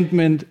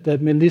enchantment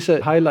that Melissa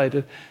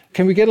highlighted?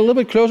 Can we get a little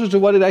bit closer to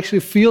what it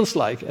actually feels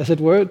like, as it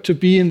were, to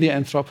be in the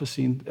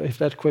Anthropocene, if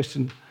that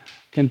question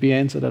can be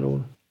answered at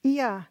all?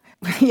 Yeah,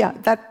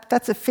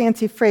 that's a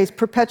fancy phrase,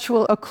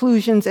 perpetual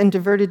occlusions and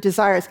diverted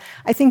desires.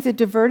 I think the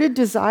diverted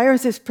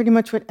desires is pretty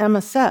much what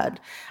Emma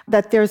said,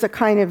 that there's a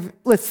kind of,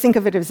 let's think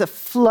of it as a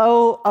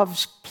flow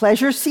of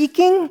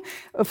pleasure-seeking,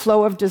 a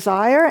flow of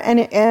desire,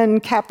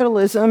 and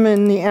capitalism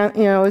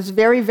is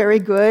very, very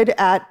good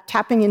at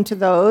tapping into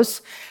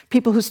those.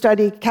 People who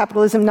study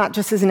capitalism not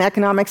just as an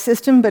economic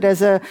system, but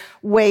as a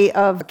way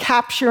of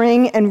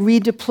capturing and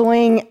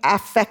redeploying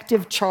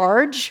affective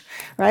charge,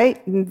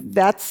 right?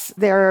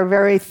 They're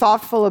very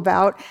thoughtful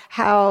about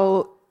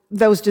how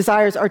those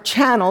desires are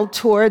channeled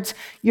towards,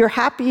 you're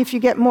happy if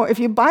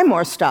you buy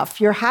more stuff.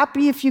 You're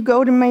happy if you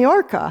go to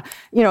Mallorca,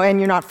 and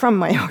you're not from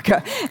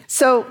Mallorca.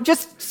 So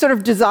just sort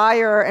of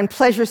desire and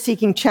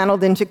pleasure-seeking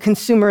channeled into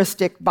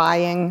consumeristic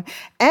buying,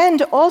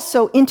 and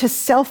also into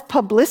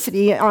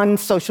self-publicity on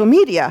social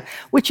media,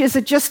 which is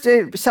just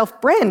a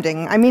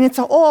self-branding. I mean, it's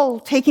all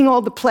taking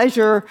all the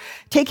pleasure,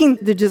 taking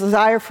the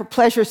desire for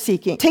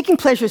pleasure-seeking, taking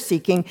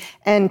pleasure-seeking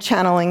and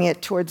channeling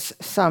it towards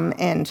some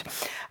end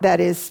that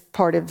is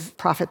part of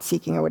profit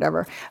profit-seeking or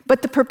whatever.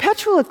 But the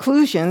perpetual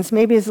occlusions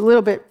maybe is a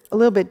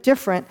little bit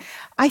different.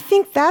 I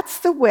think that's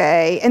the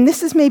way, and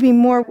this is maybe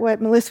more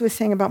what Melissa was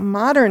saying about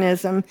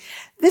modernism,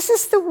 this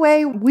is the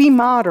way we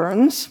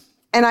moderns,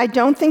 and I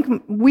don't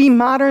think we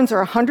moderns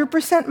are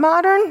 100%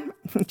 modern,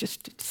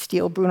 just to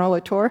steal Bruno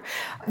Latour,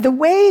 the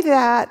way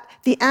that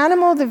the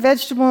animal, the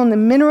vegetable, and the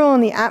mineral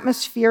and the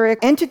atmospheric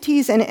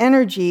entities and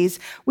energies,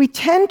 we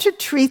tend to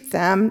treat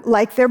them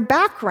like they're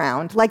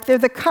background, like they're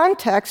the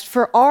context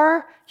for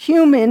our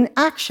human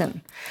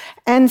action.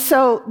 And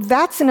so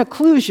that's an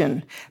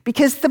occlusion,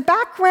 because the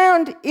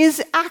background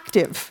is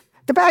active.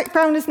 The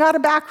background is not a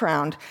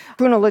background.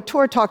 Bruno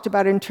Latour talked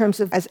about it in terms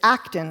of as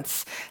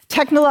actants.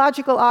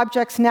 Technological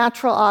objects,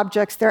 natural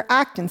objects, they're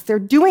actants. They're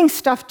doing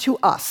stuff to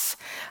us.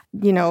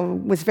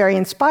 Was very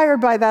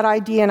inspired by that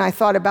idea, and I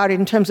thought about it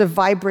in terms of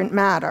vibrant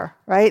matter,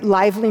 right?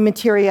 Lively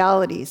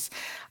materialities.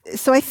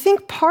 So I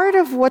think part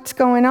of what's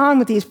going on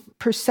with these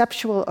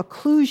perceptual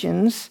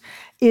occlusions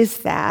is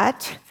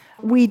that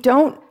we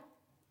don't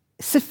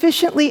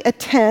sufficiently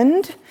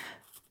attend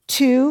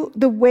to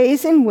the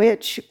ways in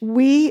which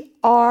we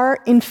are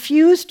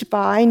infused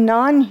by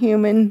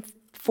non-human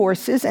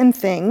forces and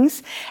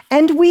things,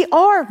 and we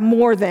are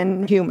more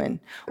than human.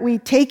 We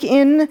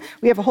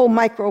have a whole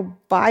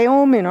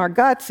microbiome in our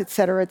guts, et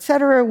cetera, et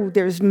cetera.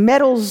 There's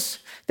metals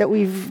that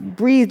we've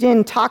breathed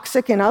in,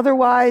 toxic and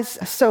otherwise.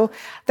 So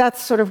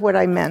that's sort of what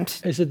I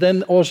meant. Is it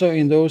then also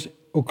in those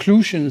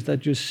occlusions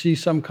that you see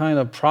some kind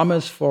of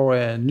promise for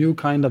a new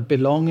kind of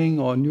belonging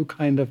or a new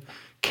kind of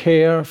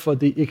care for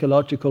the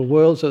ecological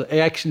world, so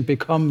action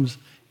becomes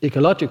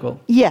ecological?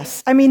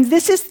 Yes. I mean,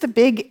 this is the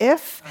big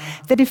if,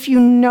 that if you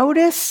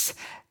notice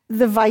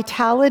the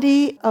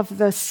vitality of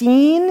the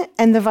scene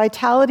and the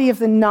vitality of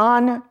the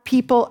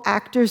non-people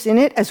actors in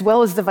it, as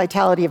well as the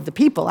vitality of the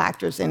people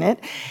actors in it,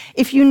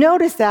 if you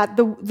notice that,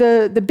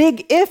 the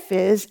big if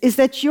is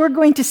that you're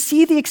going to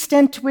see the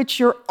extent to which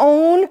your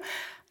own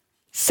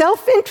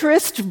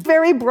self-interest,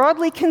 very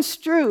broadly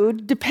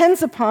construed,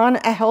 depends upon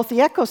a healthy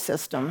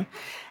ecosystem,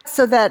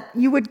 so that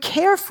you would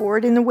care for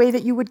it in the way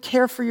that you would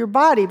care for your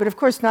body. But of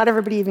course, not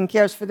everybody even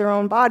cares for their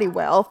own body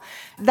well.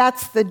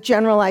 That's the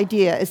general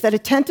idea, is that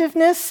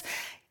attentiveness,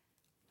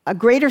 a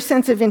greater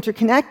sense of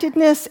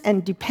interconnectedness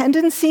and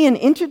dependency and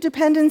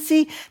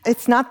interdependency,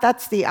 it's not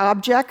that's the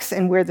objects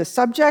and we're the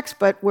subjects,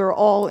 but we're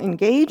all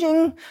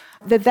engaging,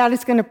 that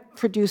is going to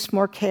produce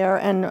more care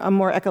and a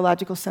more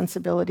ecological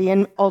sensibility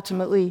and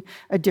ultimately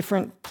a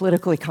different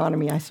political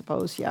economy, I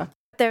suppose, yeah.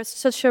 There's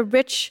such a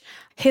rich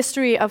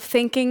history of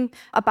thinking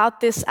about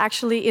this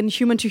actually in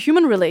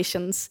human-to-human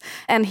relations.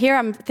 And here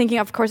I'm thinking,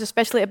 of course,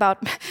 especially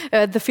about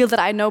the field that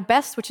I know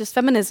best, which is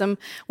feminism,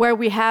 where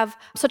we have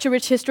such a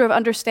rich history of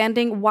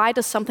understanding why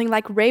does something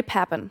like rape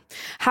happen?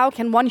 How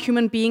can one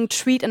human being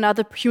treat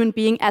another human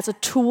being as a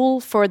tool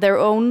for their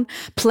own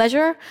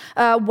pleasure?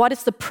 What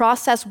is the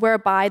process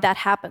whereby that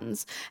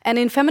happens? And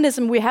in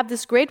feminism, we have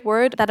this great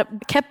word that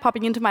kept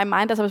popping into my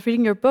mind as I was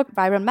reading your book,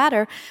 Vibrant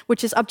Matter,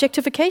 which is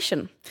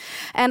objectification.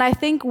 And I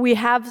think we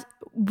have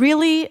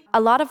really a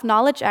lot of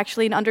knowledge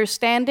actually in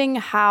understanding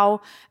how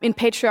in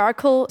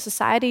patriarchal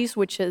societies,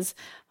 which is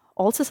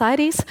all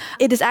societies,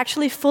 it is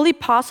actually fully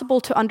possible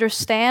to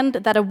understand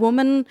that a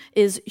woman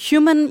is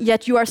human,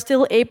 yet you are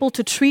still able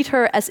to treat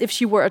her as if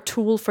she were a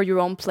tool for your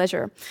own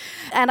pleasure.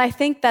 And I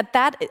think that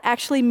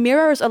actually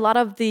mirrors a lot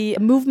of the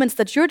movements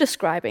that you're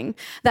describing,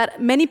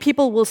 that many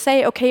people will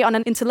say, okay, on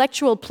an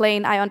intellectual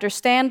plane, I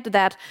understand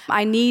that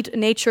I need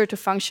nature to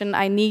function,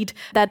 I need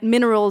that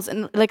minerals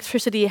and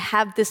electricity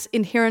have this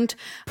inherent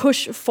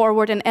push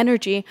forward and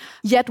energy,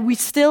 yet we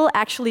still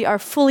actually are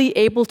fully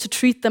able to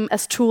treat them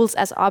as tools,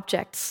 as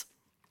objects.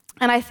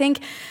 And I think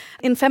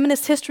in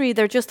feminist history,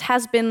 there just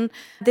has been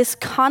this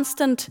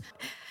constant,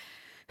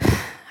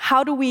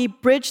 how do we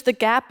bridge the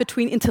gap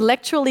between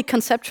intellectually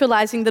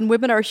conceptualizing that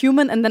women are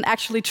human and then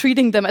actually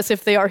treating them as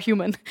if they are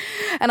human?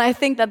 And I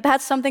think that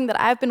that's something that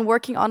I've been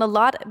working on a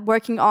lot,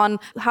 working on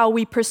how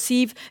we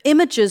perceive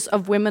images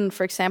of women,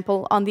 for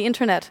example, on the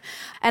internet,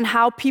 and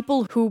how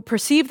people who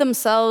perceive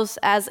themselves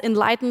as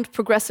enlightened,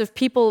 progressive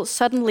people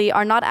suddenly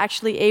are not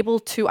actually able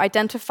to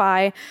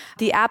identify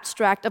the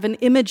abstract of an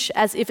image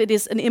as if it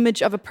is an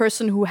image of a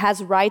person who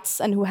has rights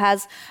and who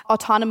has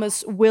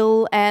autonomous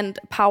will and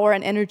power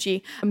and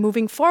energy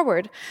moving forward.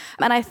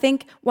 And I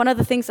think one of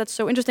the things that's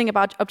so interesting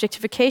about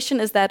objectification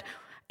is that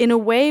in a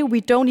way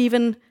we don't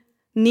even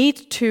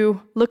need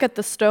to look at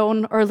the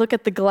stone or look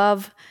at the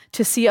glove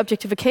to see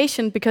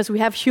objectification, because we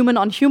have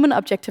human-on-human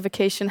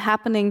objectification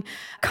happening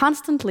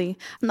constantly.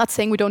 I'm not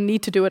saying we don't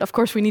need to do it, of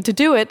course we need to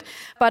do it,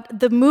 but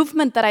the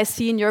movement that I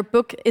see in your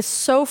book is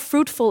so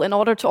fruitful in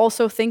order to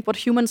also think what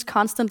humans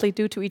constantly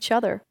do to each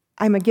other.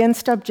 I'm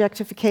against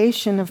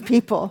objectification of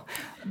people,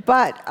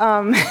 but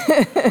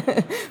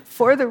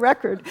for the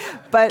record,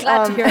 but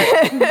glad to hear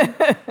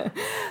it.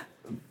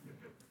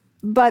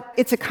 But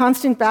it's a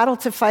constant battle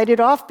to fight it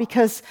off,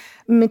 because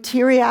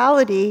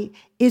materiality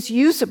is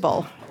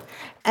usable,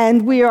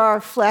 and we are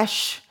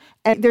flesh.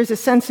 And there's a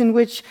sense in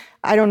which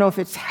I don't know if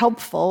it's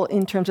helpful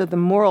in terms of the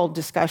moral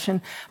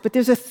discussion, but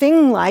there's a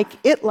thing like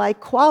it-like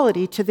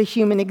quality to the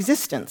human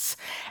existence.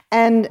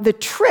 And the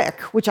trick,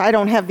 which I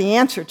don't have the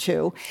answer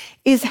to,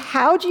 is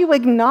how do you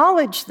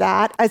acknowledge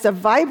that as a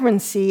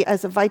vibrancy,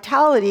 as a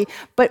vitality,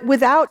 but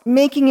without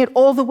making it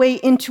all the way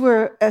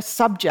into a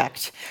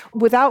subject,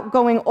 without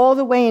going all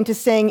the way into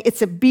saying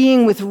it's a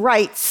being with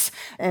rights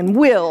and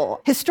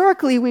will.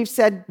 Historically, we've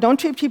said, don't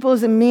treat people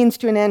as a means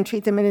to an end,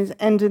 treat them as an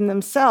end in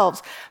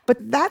themselves.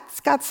 But that's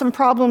got some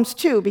problems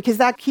too, because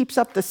that keeps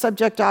up the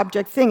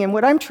subject-object thing. And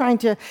what I'm trying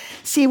to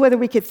see whether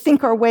we could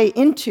think our way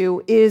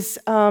into is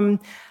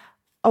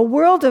a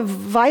world of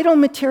vital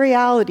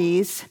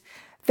materialities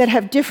that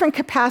have different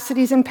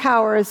capacities and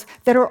powers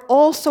that are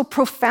also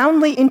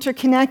profoundly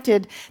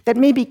interconnected, that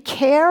maybe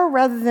care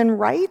rather than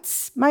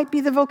rights might be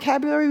the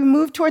vocabulary we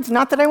move towards.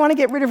 Not that I want to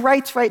get rid of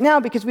rights right now,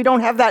 because we don't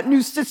have that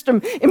new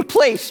system in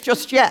place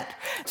just yet.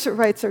 So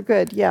rights are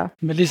good, yeah.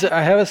 Melissa,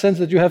 I have a sense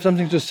that you have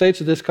something to say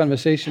to this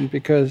conversation,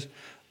 because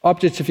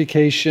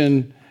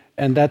objectification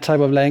and that type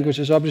of language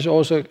is obviously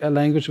also a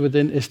language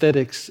within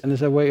aesthetics, and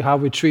it's a way how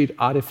we treat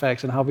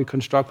artifacts and how we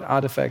construct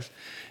artifacts.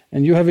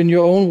 And you have in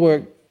your own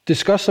work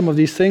discussed some of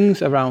these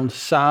things around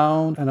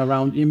sound and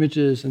around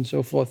images and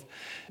so forth.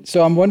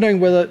 So I'm wondering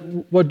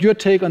what your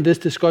take on this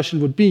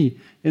discussion would be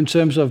in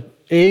terms of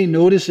A,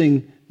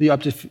 noticing the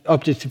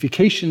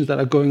objectifications that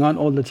are going on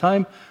all the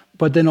time,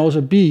 but then also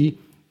B,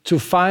 to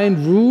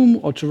find room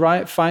or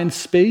to find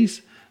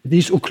space,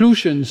 these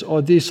occlusions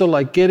or these sort of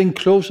like getting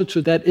closer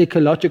to that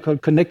ecological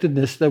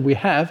connectedness that we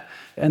have,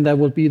 and that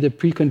will be the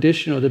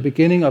precondition or the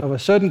beginning of a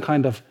certain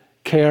kind of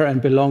care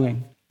and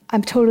belonging.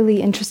 I'm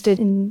totally interested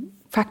in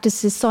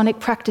practices, sonic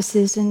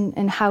practices,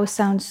 and how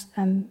sounds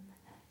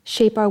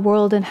shape our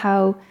world, and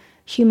how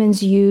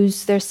humans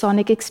use their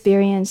sonic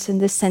experience and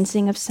the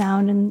sensing of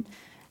sound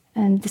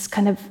and this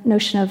kind of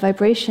notion of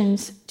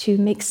vibrations to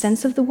make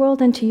sense of the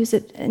world and to use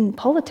it in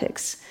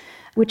politics,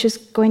 which is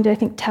going to, I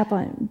think, tap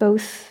on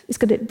both. It's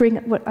going to bring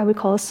what I would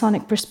call a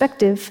sonic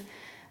perspective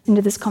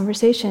into this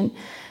conversation.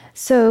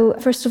 So,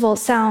 first of all,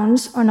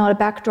 sounds are not a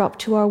backdrop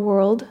to our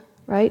world,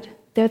 right?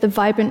 They're the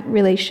vibrant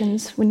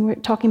relations when we're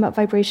talking about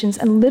vibrations,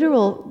 and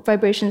literal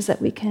vibrations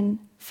that we can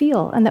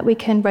feel and that we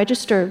can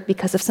register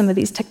because of some of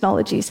these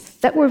technologies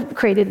that were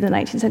created in the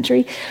 19th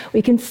century.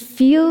 We can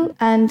feel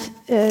and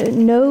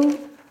know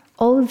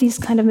all of these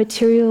kind of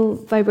material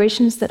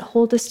vibrations that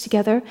hold us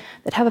together,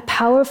 that have a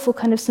powerful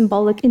kind of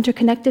symbolic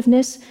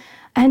interconnectiveness,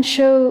 and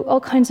show all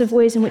kinds of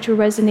ways in which we're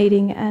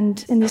resonating,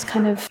 and in these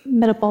kind of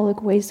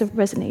metabolic ways of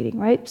resonating,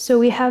 right? So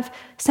we have,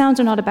 sounds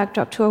are not a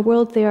backdrop to our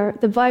world, they are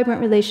the vibrant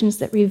relations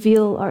that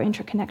reveal our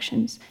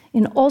interconnections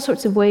in all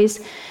sorts of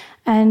ways,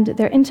 and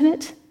they're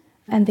intimate,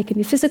 and they can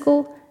be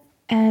physical,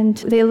 and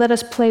they let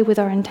us play with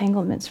our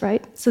entanglements,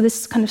 right? So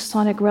this kind of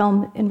sonic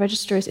realm in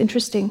register is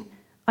interesting,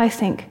 I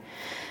think.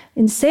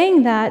 In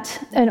saying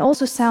that, and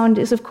also sound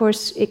is, of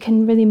course, it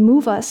can really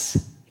move us,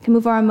 it can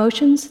move our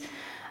emotions.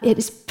 It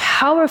is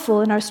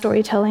powerful in our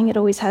storytelling, it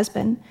always has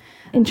been,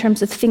 in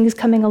terms of things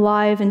coming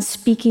alive and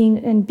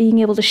speaking and being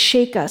able to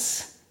shake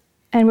us.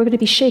 And we're going to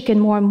be shaken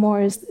more and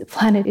more as the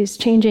planet is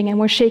changing, and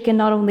we're shaken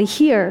not only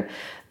here,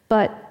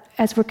 but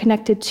as we're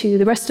connected to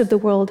the rest of the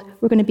world,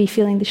 we're going to be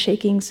feeling the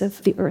shakings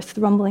of the earth,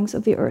 the rumblings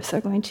of the earth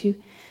are going to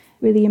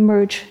really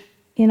emerge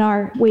in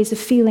our ways of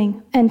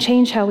feeling and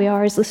change how we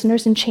are as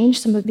listeners and change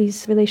some of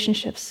these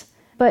relationships.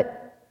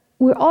 But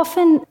we're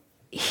often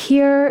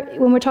here,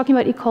 when we're talking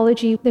about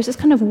ecology, there's this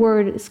kind of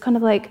word, it's kind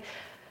of like,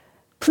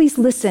 please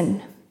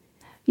listen.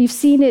 You've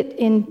seen it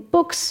in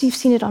books, you've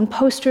seen it on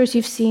posters,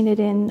 you've seen it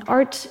in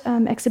art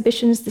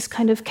exhibitions, this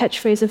kind of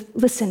catchphrase of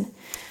listen.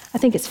 I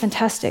think it's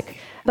fantastic.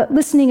 But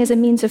listening as a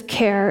means of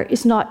care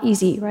is not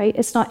easy, right?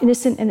 It's not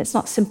innocent and it's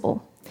not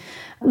simple.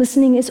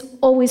 Listening is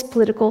always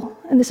political,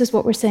 and this is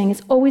what we're saying.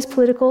 It's always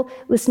political,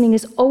 listening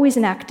is always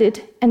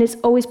enacted, and it's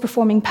always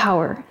performing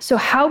power. So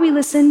how we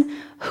listen,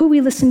 who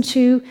we listen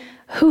to,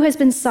 who has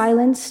been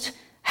silenced,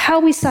 how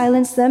we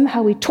silence them,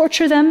 how we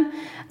torture them,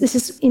 this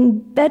is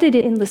embedded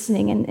in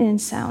listening and in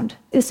sound.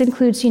 This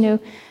includes,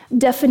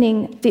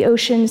 deafening the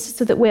oceans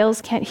so that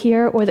whales can't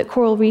hear, or that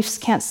coral reefs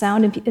can't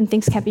sound and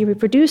things can't be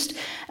reproduced.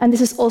 And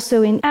this is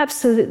also in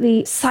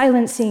absolutely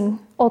silencing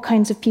all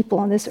kinds of people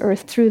on this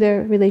earth through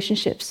their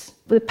relationships.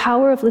 The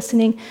power of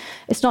listening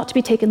is not to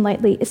be taken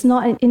lightly. It's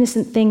not an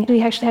innocent thing.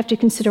 We actually have to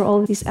consider all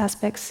of these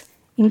aspects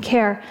in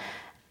care.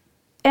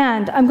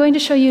 And I'm going to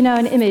show you now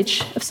an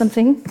image of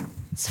something.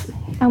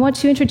 I want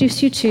to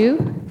introduce you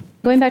to,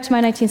 going back to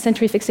my 19th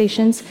century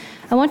fixations,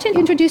 I want to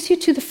introduce you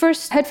to the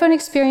first headphone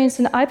experience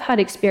and iPod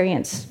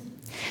experience.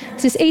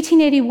 This is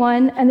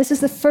 1881, and this is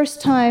the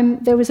first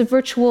time there was a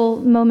virtual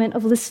moment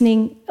of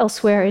listening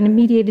elsewhere in a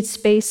mediated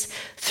space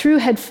through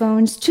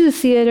headphones, to the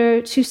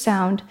theater, to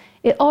sound.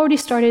 It already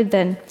started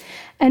then.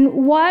 And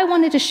why I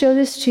wanted to show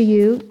this to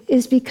you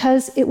is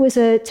because it was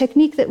a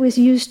technique that was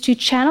used to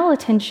channel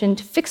attention,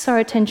 to fix our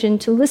attention,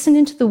 to listen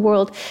into the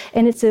world,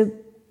 and it's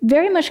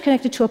very much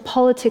connected to a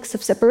politics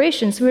of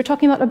separation. So we were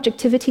talking about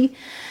objectivity,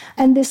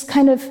 and this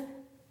kind of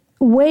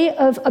way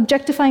of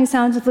objectifying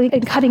sounds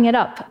and cutting it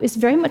up is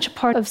very much a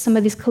part of some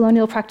of these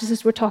colonial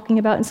practices we're talking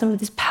about and some of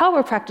these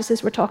power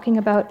practices we're talking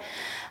about.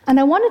 And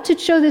I wanted to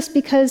show this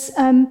because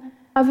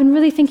I've been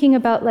really thinking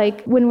about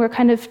like when we're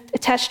kind of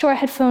attached to our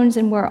headphones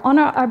and we're on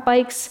our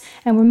bikes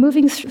and we're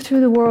moving through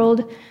the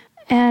world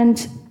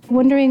and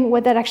wondering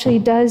what that actually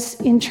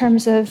does in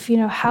terms of,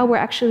 how we're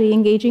actually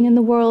engaging in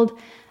the world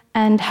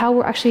and how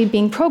we're actually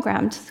being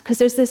programmed. Because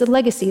there's a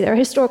legacy, there are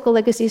historical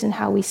legacies in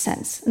how we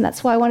sense. And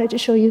that's why I wanted to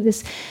show you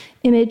this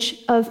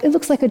image of, it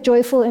looks like a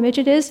joyful image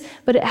it is,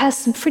 but it has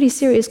some pretty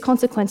serious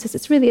consequences.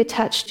 It's really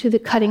attached to the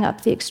cutting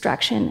up, the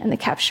extraction, and the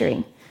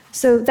capturing.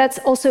 So that's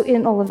also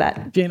in all of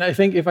that. Jane, I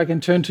think if I can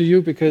turn to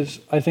you, because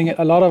I think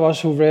a lot of us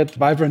who read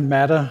Vibrant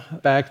Matter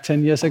back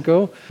 10 years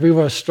ago, we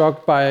were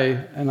struck by,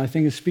 and I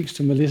think it speaks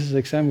to Melissa's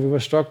example, we were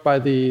struck by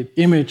the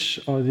image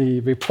or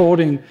the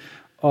reporting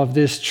of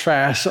this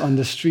trash on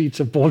the streets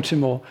of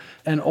Baltimore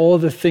and all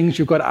the things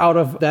you got out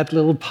of that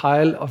little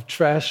pile of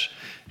trash.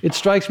 It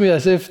strikes me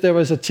as if there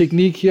was a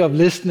technique here of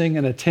listening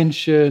and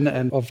attention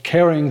and of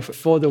caring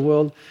for the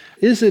world.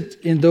 Is it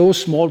in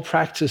those small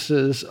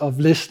practices of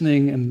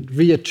listening and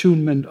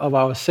reattunement of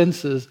our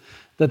senses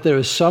that there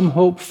is some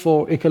hope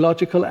for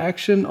ecological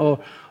action, or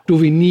do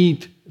we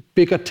need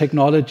bigger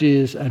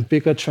technologies and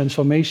bigger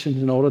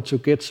transformations in order to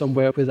get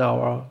somewhere with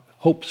our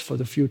hopes for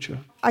the future?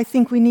 I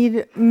think we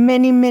need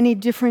many, many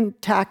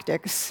different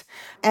tactics.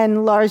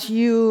 And Lars,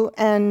 you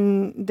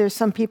and there's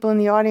some people in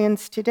the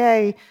audience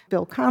today,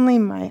 Bill Conley,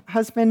 my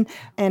husband,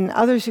 and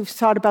others who've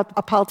thought about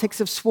a politics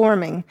of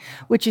swarming,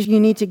 which is you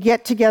need to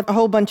get together a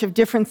whole bunch of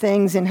different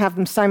things and have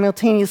them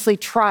simultaneously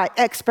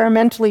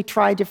experimentally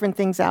try different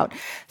things out.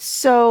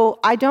 So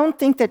I don't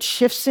think that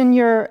shifts in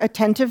your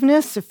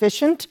attentiveness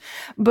sufficient,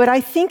 but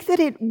I think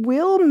that it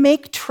will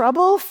make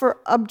trouble for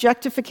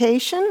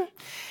objectification.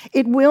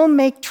 It will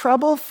make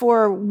trouble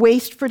for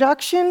waste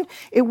production.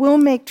 It will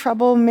make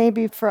trouble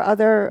maybe for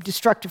other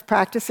destructive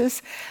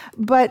practices.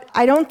 But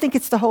I don't think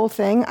it's the whole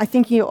thing. I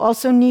think you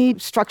also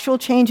need structural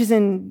changes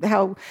in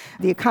how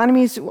the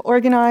economy is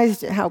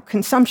organized, how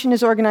consumption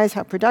is organized,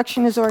 how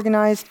production is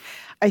organized.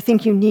 I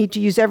think you need to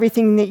use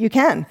everything that you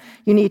can.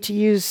 You need to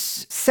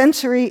use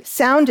sensory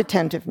sound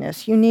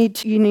attentiveness. You need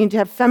to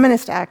have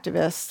feminist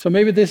activists. So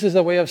maybe this is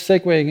a way of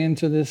segueing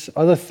into this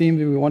other theme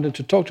that we wanted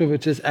to talk to,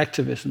 which is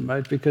activism,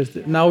 right? Because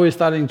now we're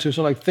starting to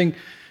sort of like think,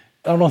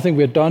 I don't think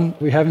we're done.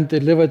 We haven't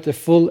delivered the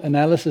full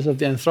analysis of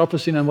the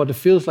Anthropocene and what it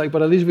feels like,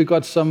 but at least we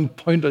got some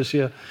pointers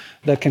here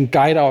that can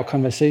guide our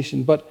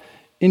conversation. But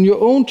in your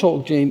own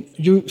talk, Jane,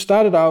 you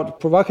started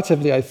out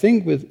provocatively, I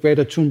think, with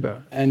Greta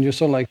Thunberg, and you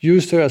sort of like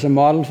used her as a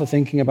model for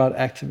thinking about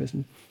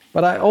activism.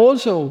 But I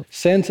also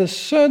sense a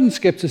certain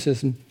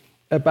skepticism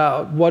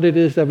about what it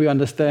is that we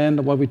understand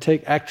and what we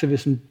take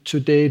activism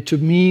today to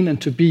mean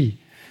and to be.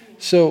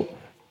 So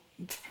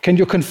can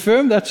you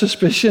confirm that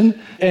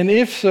suspicion? And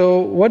if so,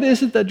 what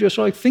is it that you're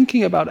sort of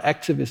thinking about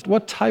activism?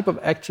 What type of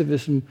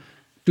activism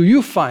do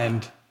you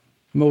find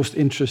most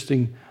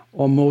interesting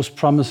or most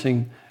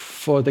promising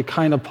for the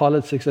kind of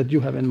politics that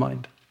you have in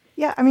mind?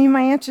 Yeah, I mean,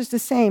 my answer is the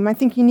same. I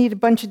think you need a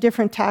bunch of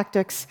different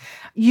tactics.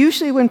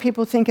 Usually when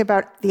people think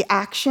about the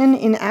action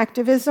in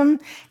activism,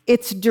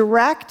 it's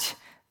direct,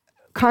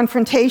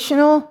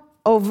 confrontational,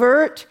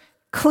 overt,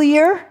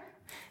 clear,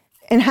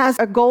 and has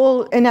a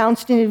goal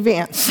announced in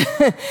advance.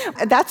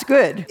 That's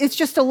good. It's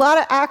just a lot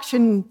of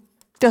action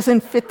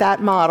doesn't fit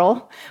that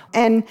model.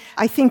 And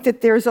I think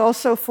that there's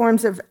also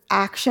forms of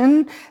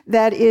action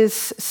that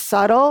is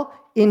subtle,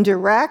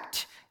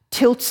 indirect,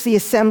 tilts the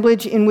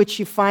assemblage in which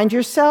you find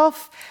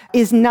yourself,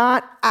 is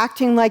not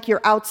acting like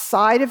you're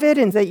outside of it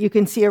and that you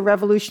can see a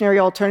revolutionary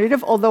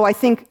alternative, although I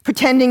think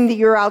pretending that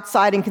you're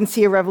outside and can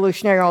see a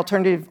revolutionary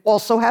alternative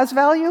also has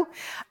value.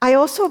 I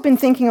also have been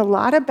thinking a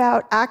lot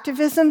about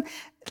activism,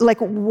 like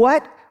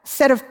what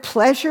set of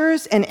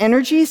pleasures and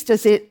energies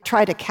does it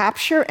try to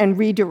capture and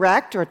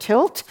redirect or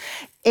tilt?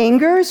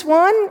 Anger is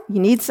one, you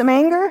need some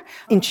anger.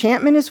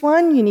 Enchantment is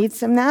one, you need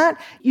some that.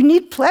 You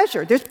need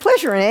pleasure. There's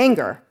pleasure in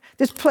anger.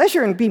 There's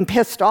pleasure in being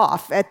pissed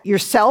off at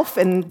yourself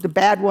and the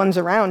bad ones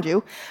around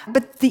you.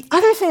 But the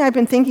other thing I've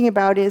been thinking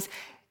about is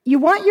you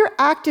want your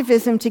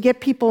activism to get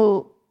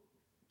people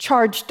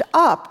charged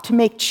up to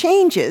make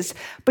changes,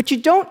 but you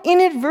don't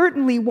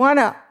inadvertently want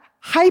to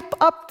hype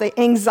up the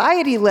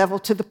anxiety level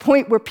to the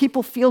point where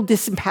people feel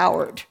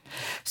disempowered.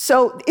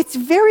 So it's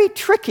very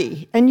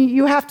tricky, and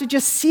you have to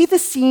just see the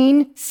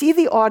scene, see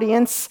the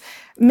audience,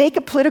 make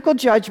a political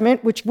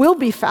judgment, which will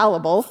be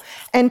fallible,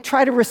 and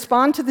try to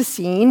respond to the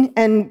scene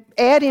and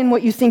add in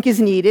what you think is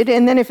needed.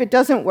 And then if it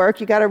doesn't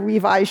work, you got to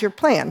revise your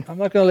plan. I'm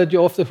not going to let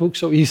you off the hook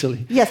so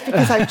easily. Yes,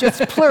 because I'm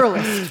just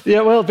pluralist.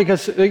 Yeah, well,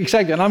 because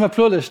exactly, and I'm a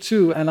pluralist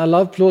too, and I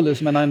love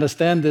pluralism, and I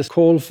understand this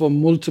call for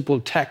multiple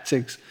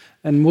tactics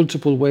and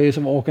multiple ways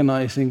of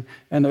organizing,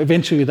 and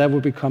eventually that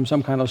will become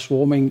some kind of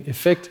swarming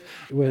effect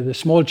where the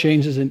small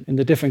changes in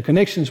the different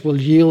connections will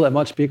yield a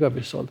much bigger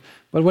result.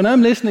 But when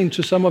I'm listening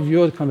to some of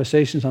your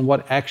conversations on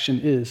what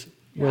action is,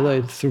 whether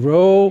it's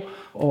Thoreau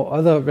or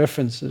other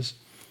references,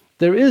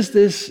 there is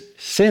this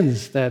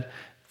sense that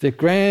the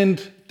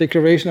grand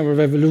declaration of a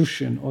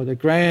revolution or the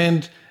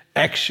grand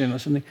action or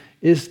something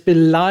is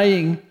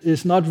belying,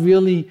 is not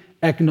really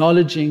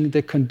acknowledging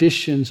the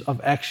conditions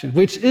of action,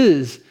 which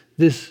is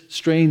this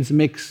strange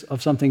mix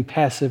of something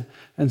passive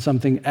and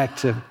something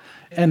active.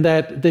 And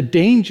that the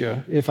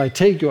danger, if I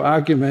take your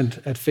argument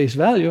at face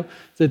value,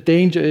 the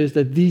danger is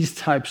that these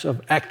types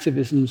of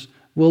activisms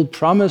will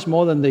promise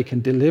more than they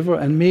can deliver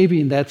and maybe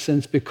in that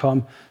sense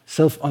become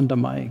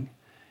self-undermining.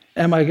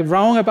 Am I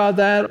wrong about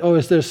that? Or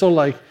is there sort of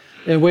like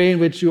a way in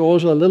which you're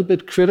also a little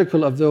bit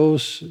critical of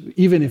those,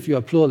 even if you're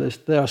a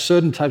pluralist, there are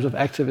certain types of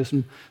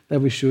activism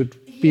that we should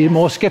be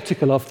more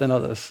skeptical of than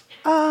others?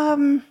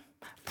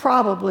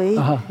 Probably.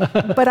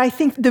 But I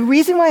think the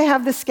reason why I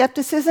have the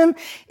skepticism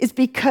is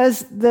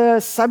because the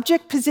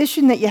subject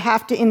position that you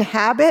have to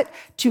inhabit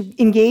to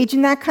engage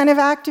in that kind of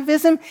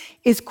activism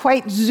is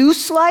quite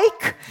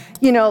Zeus-like.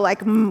 You know,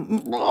 like,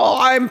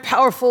 I'm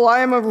powerful, I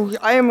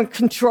am in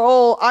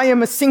control, I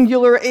am a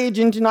singular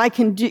agent, and I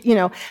can do, you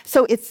know.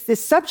 So it's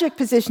this subject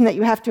position that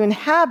you have to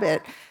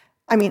inhabit.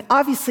 I mean,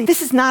 obviously,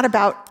 this is not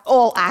about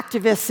all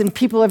activists and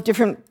people have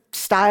different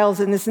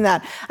styles and this and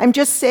that. I'm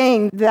just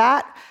saying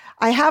that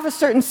I have a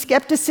certain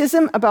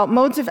skepticism about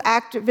modes of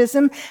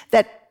activism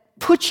that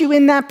put you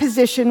in that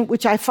position,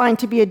 which I find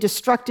to be a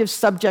destructive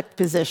subject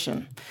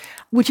position.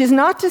 Which is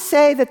not to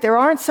say that there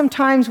aren't some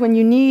times when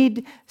you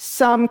need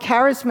some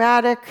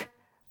charismatic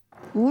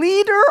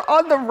leader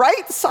on the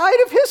right side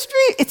of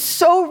history. It's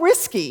so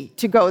risky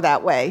to go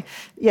that way.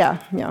 Yeah.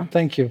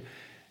 Thank you.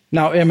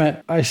 Now,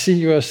 Emma, I see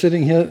you are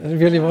sitting here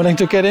really wanting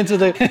to get into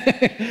the...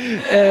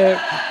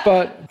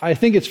 but I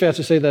think it's fair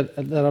to say that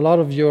a lot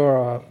of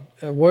your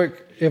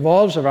work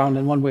evolves around,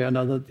 in one way or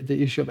another,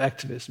 the issue of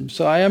activism.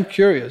 So I am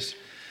curious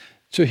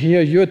to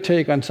hear your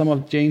take on some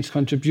of Jane's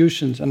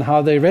contributions and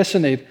how they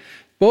resonate,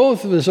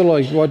 both with sort of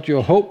like what you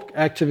hope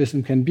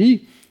activism can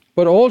be,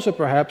 but also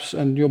perhaps,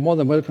 and you're more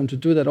than welcome to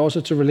do that,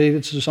 also to relate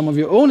it to some of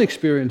your own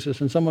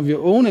experiences and some of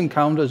your own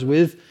encounters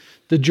with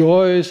the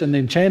joys and the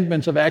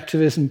enchantments of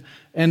activism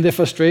and the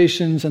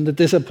frustrations and the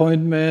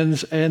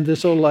disappointments and the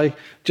sort of like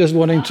just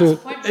wanting to...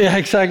 Yeah,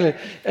 exactly.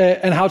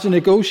 And how to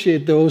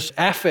negotiate those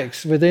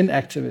affects within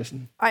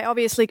activism. I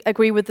obviously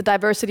agree with the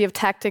diversity of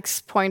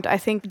tactics point. I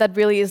think that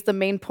really is the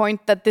main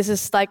point, that this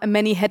is like a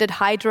many-headed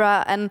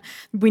hydra and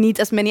we need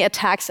as many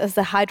attacks as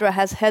the hydra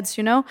has heads,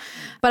 you know?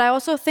 But I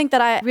also think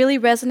that I really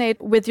resonate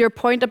with your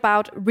point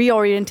about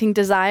reorienting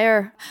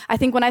desire. I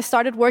think when I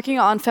started working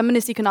on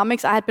feminist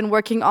economics, I had been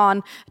working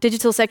on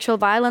digital sexual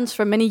violence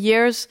for many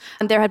years,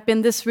 and there had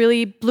been this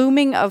really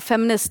blooming of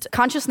feminist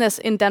consciousness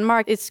in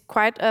Denmark. It's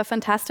quite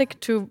fantastic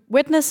to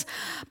witness,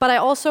 but I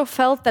also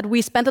felt that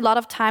we spent a lot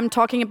of time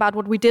talking about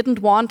what we didn't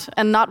want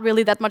and not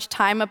really that much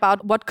time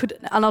about what could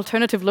an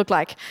alternative look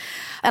like.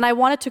 And I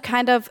wanted to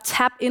kind of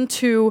tap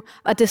into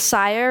a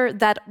desire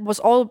that was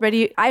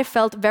already, I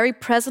felt, very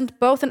present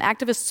both in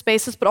activist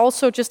spaces but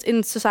also just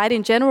in society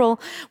in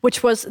general,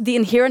 which was the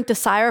inherent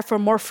desire for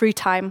more free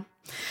time.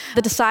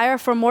 The desire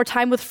for more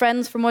time with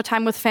friends, for more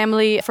time with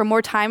family, for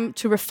more time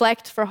to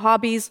reflect, for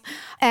hobbies.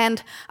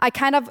 And I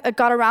kind of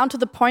got around to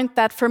the point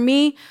that for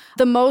me,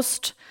 the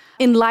most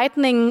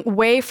enlightening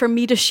way for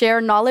me to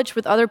share knowledge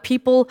with other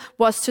people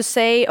was to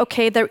say,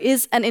 okay, there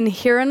is an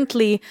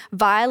inherently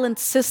violent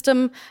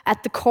system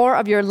at the core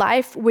of your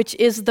life, which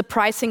is the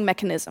pricing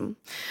mechanism.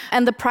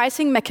 And the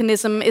pricing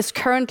mechanism is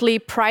currently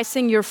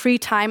pricing your free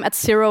time at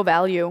zero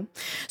value.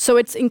 So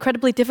it's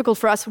incredibly difficult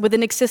for us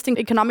within existing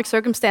economic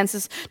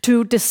circumstances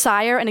to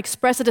desire and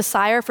express a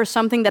desire for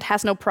something that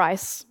has no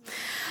price.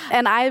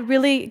 And I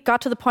really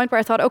got to the point where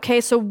I thought,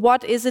 okay, so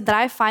what is it that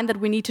I find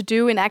that we need to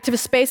do in activist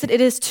space?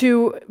 It is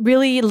to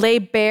really lay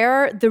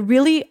bare the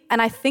really,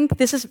 and I think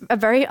this is a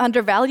very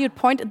undervalued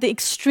point, the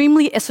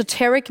extremely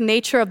esoteric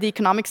nature of the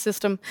economic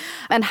system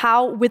and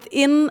how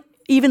within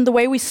even the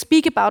way we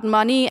speak about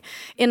money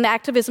in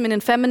activism and in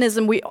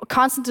feminism, we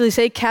constantly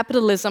say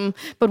capitalism,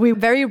 but we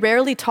very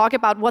rarely talk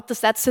about what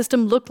does that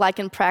system look like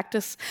in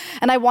practice.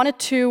 And I wanted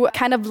to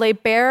kind of lay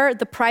bare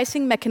the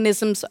pricing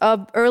mechanisms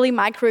of early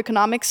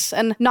microeconomics,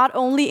 and not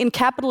only in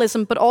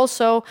capitalism, but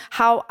also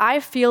how I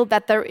feel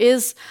that there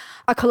is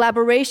a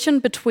collaboration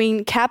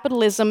between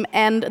capitalism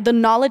and the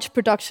knowledge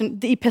production,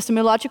 the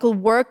epistemological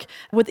work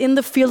within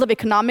the field of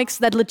economics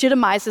that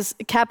legitimizes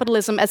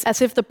capitalism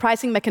as if the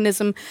pricing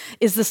mechanism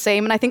is the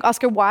same. And I think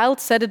Oscar Wilde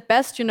said it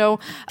best, you know,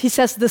 he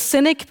says the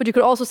cynic, but you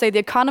could also say the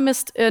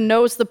economist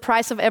knows the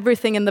price of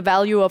everything and the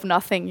value of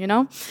nothing, you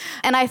know?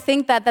 And I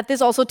think that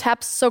this also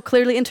taps so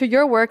clearly into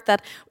your work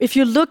that if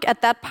you look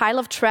at that pile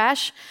of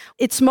trash,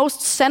 its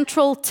most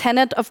central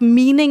tenet of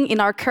meaning in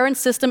our current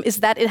system is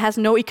that it has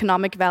no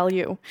economic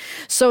value.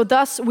 So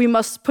thus, we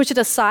must push it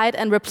aside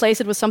and replace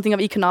it with something of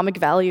economic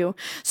value.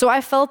 So I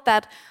felt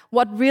that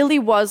what really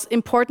was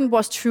important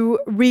was to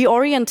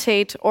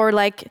reorientate or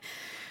like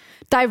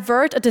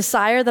divert a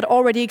desire that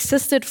already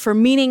existed for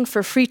meaning,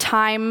 for free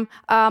time,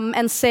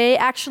 and say,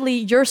 actually,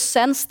 your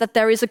sense that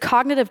there is a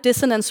cognitive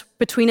dissonance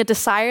between a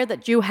desire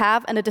that you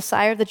have and a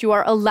desire that you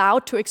are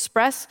allowed to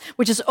express,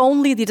 which is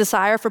only the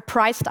desire for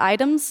priced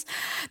items,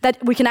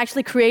 that we can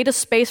actually create a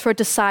space for a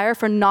desire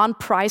for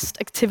non-priced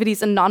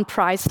activities and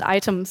non-priced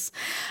items.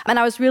 And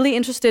I was really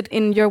interested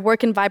in your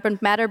work in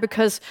Vibrant Matter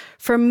because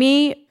for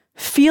me,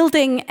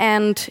 fielding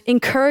and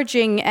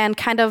encouraging and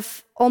kind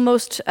of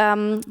almost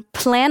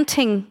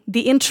planting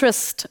the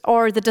interest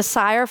or the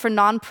desire for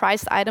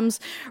non-priced items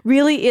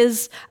really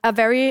is a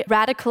very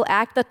radical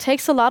act that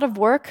takes a lot of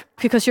work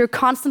because you're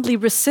constantly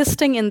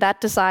resisting in that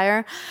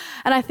desire.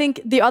 And I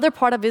think the other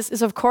part of this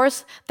is, of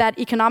course, that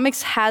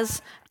economics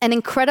has an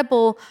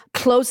incredible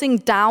closing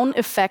down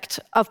effect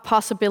of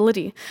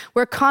possibility.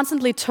 We're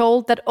constantly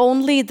told that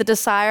only the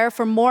desire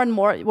for more and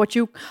more, what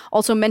you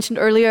also mentioned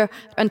earlier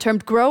in terms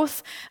of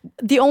growth,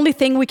 the only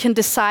thing we can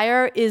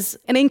desire is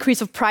an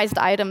increase of priced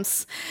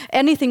items.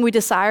 Anything we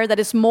desire that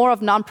is more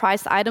of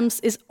non-priced items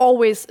is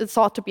always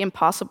thought to be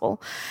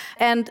impossible.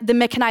 And the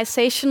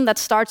mechanization that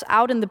starts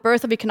out in the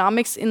birth of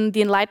economics in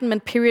the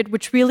Enlightenment period,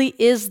 which really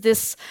is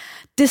this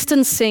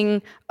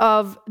distancing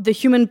of the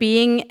human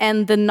being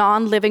and the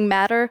non-living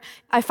matter,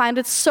 I find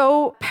it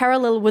so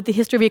parallel with the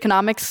history of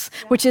economics,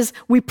 which is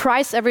we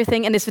price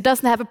everything, and if it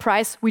doesn't have a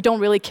price, we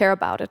don't really care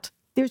about it.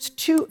 There's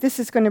two, this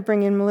is going to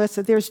bring in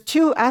Melissa, there's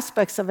two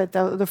aspects of it,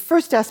 though. The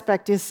first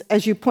aspect is,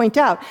 as you point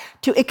out,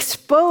 to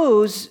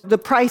expose the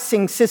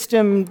pricing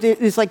system,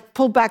 is like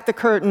pull back the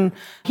curtain,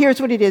 here's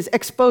what it is,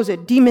 expose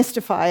it,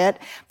 demystify it.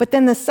 But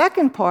then the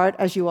second part,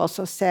 as you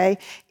also say,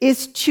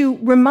 is to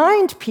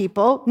remind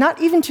people,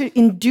 not even to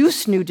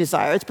induce new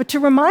desires, but to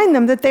remind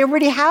them that they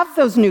already have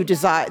those new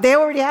desires. They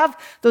already have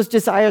those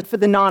desires for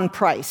the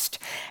non-priced.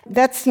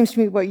 That seems to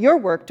me what your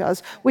work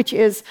does, which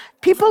is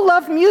people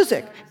love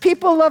music,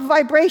 people love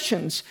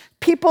vibrations,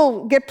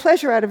 people get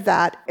pleasure out of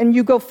that, and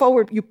you go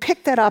forward, you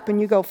pick that up and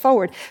you go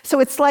forward.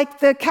 So it's like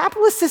the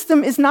capitalist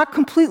system is not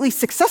completely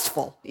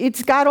successful.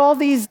 It's got all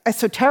these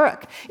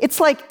esoteric. It's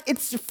like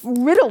it's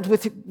riddled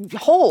with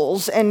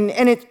holes and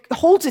it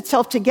holds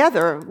itself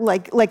together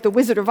like the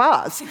Wizard of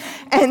Oz.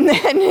 And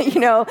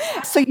then,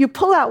 so you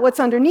pull out what's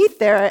underneath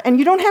there and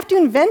you don't have to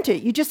invent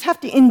it. You just have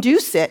to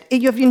induce it.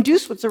 You have to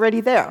induce what's already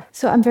there.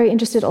 So I'm very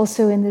interested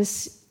also in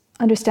this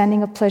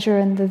understanding of pleasure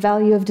and the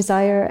value of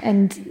desire,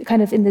 and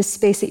kind of in this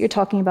space that you're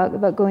talking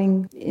about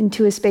going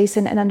into a space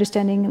and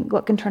understanding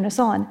what can turn us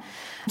on.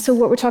 So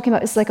what we're talking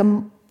about is like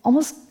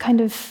almost kind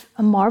of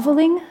a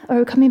marveling,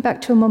 or coming back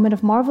to a moment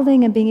of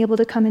marveling and being able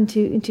to come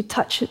into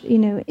touch,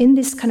 in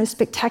this kind of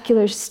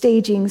spectacular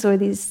stagings or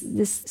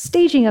this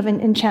staging of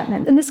an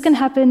enchantment. And this can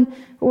happen,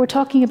 what we're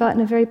talking about,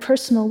 in a very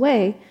personal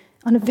way,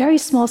 on a very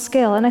small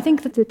scale. And I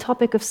think that the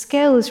topic of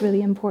scale is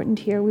really important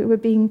here. We're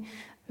being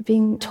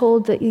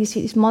told that you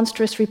see these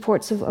monstrous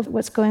reports of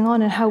what's going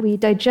on and how we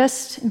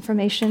digest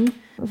information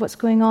of what's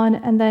going on,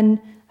 and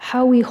then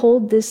how we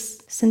hold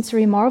this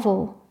sensory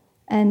marvel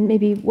and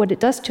maybe what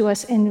it does to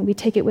us, and we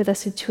take it with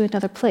us into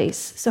another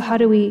place. So how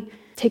do we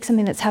take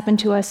something that's happened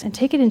to us and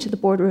take it into the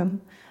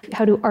boardroom?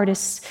 How do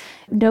artists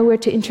know where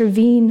to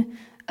intervene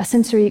a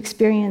sensory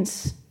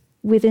experience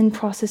within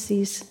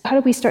processes? How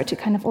do we start to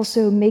kind of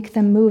also make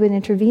them move and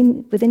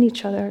intervene within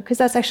each other? Because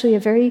that's actually a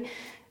very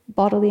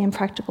bodily and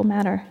practical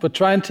matter. But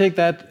try and take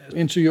that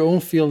into your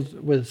own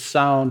field with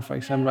sound, for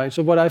example, right?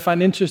 So what I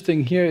find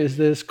interesting here is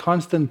this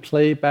constant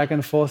play back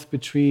and forth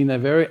between a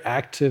very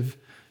active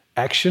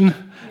action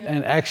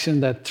and action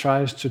that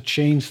tries to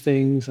change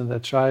things and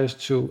that tries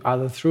to,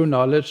 either through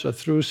knowledge or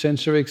through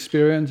sensory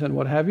experience and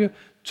what have you,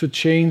 to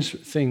change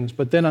things.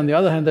 But then on the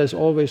other hand, there's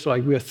always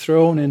like we are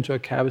thrown into a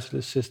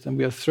capitalist system,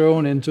 we are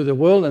thrown into the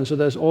world, and so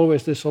there's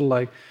always this sort of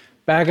like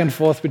back and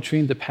forth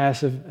between the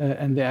passive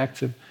and the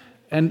active.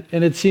 And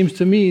it seems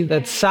to me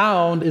that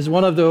sound is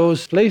one of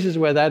those places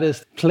where that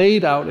is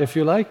played out, if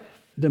you like,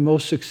 the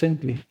most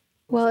succinctly.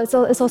 Well, it's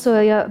also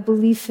a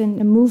belief in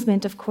a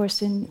movement, of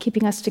course, in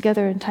keeping us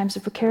together in times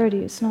of precarity.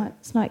 It's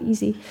not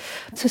easy.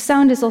 So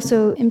sound is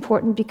also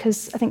important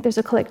because I think there's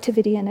a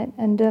collectivity in it.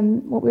 And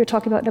what we were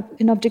talking about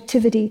in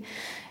objectivity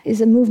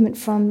is a movement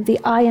from the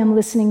I am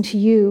listening to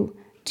you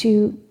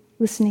to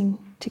listening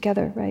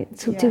together, right?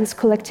 So to this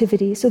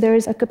collectivity. So there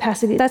is a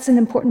capacity. That's an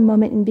important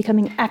moment in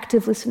becoming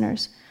active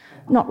listeners.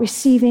 Not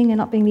receiving and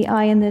not being the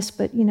I in this,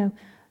 but,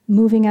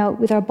 moving out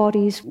with our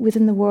bodies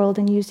within the world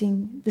and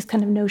using this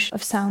kind of notion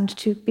of sound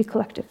to be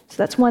collective. So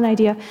that's one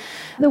idea.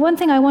 The one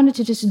thing I wanted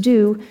to just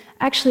do,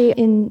 actually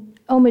in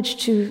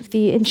homage to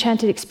the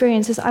enchanted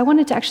experience, is I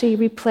wanted to actually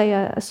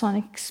replay a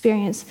sonic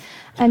experience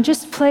and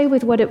just play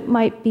with what it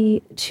might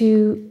be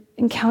to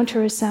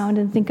encounter a sound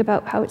and think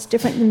about how it's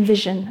different than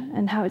vision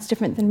and how it's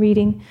different than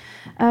reading.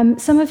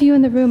 Some of you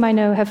in the room, I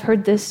know, have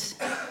heard this.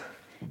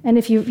 And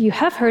if you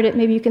have heard it,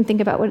 maybe you can think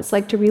about what it's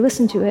like to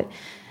re-listen to it.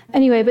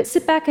 Anyway, but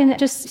sit back and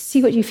just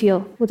see what you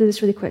feel. We'll do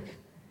this really quick.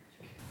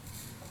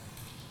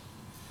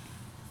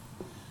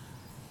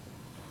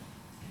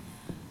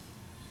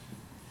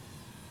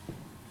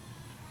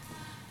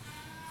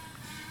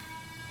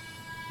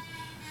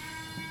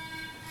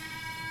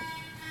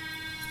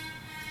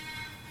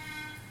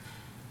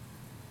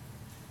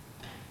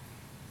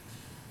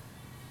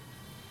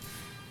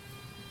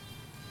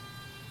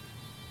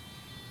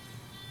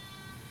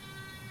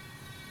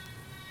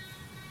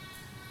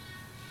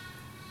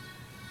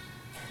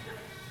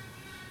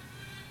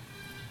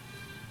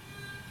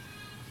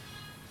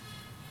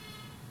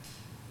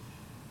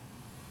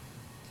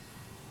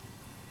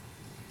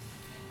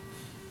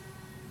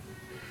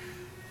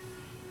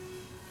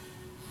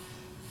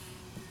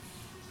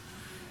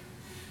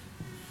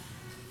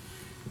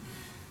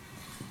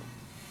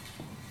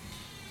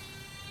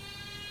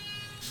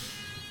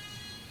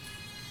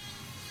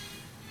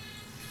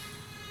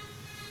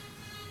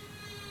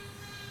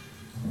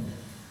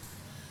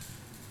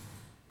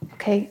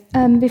 Okay,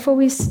 before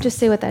we just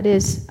say what that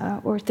is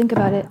or think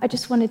about it, I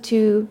just wanted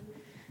to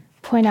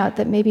point out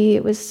that maybe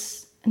it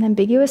was an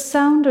ambiguous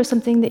sound or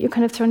something that you're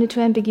kind of thrown into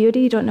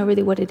ambiguity. You don't know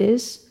really what it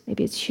is.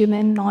 Maybe it's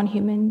human,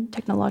 non-human,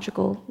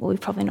 technological. Well, we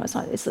probably know it's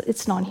not.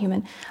 It's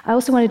non-human. I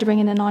also wanted to bring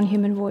in a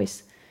non-human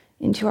voice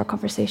into our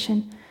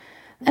conversation.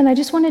 And I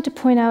just wanted to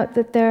point out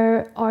that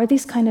there are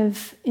these kind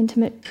of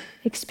intimate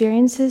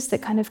experiences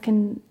that kind of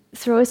can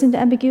throw us into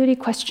ambiguity,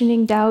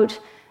 questioning, doubt,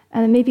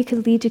 and maybe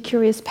could lead to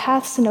curious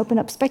paths and open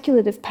up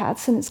speculative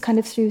paths. And it's kind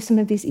of through some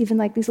of these, even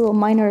like these little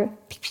minor,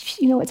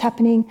 you know what's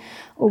happening,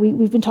 or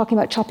we've been talking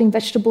about chopping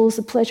vegetables,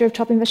 the pleasure of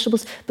chopping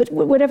vegetables, but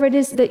whatever it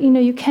is that,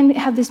 you can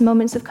have these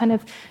moments of kind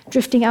of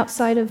drifting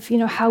outside of,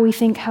 how we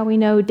think, how we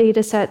know,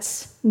 data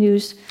sets,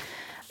 news.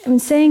 And in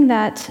saying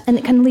that, and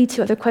it can lead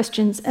to other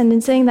questions, and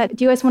in saying that,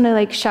 do you guys want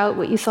to shout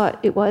what you thought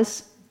it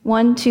was?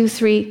 1, 2,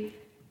 3.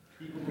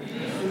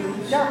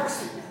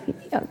 Ducks.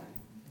 Yeah.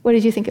 What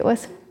did you think it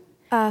was?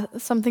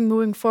 Something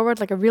moving forward,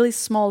 like a really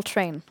small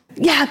train.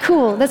 Yeah,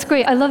 cool. That's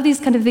great. I love these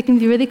they can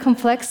be really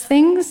complex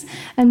things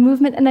and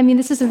movement. And I mean,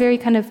 this is a very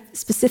kind of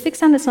specific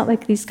sound. It's not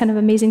like these kind of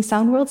amazing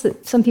sound worlds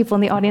that some people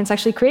in the audience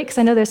actually create, because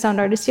I know there's sound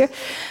artists here.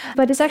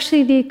 But it's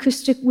actually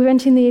we're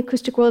entering the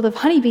acoustic world of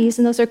honeybees,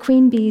 and those are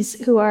queen bees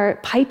who are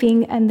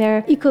piping, and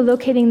they're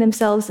echolocating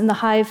themselves in the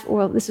hive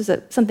world. This was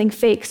something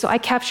fake. So I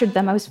captured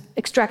them. I was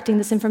extracting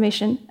this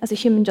information as a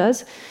human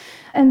does.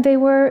 And they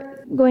were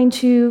going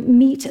to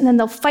meet, and then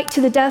they'll fight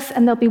to the death,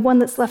 and there'll be one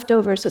that's left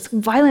over. So it's a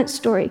violent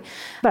story.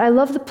 But I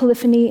love the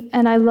polyphony,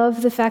 and I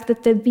love the fact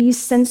that the bees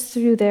sense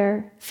through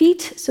their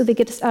feet, so they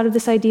get us out of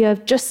this idea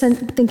of just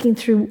thinking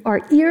through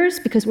our ears,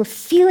 because we're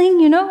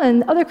feeling,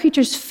 and other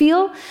creatures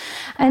feel,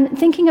 and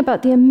thinking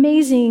about the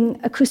amazing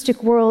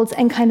acoustic worlds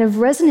and kind of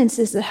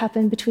resonances that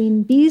happen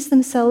between bees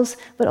themselves,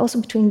 but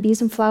also between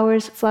bees and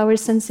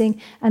flowers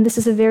sensing. And this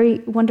is a very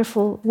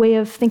wonderful way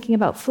of thinking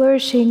about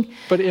flourishing.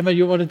 But Emma,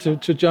 you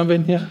wanted to jump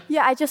in here?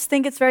 Yeah, I just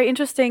think it's very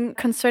interesting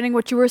concerning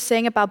what you were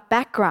saying about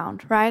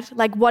background, right?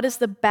 Like, what is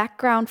the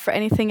background for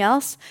anything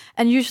else?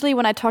 And usually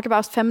when I talk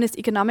about feminist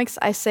economics,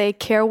 I say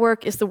care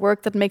work is the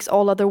work that makes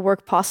all other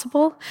work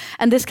possible.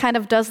 And this kind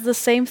of does the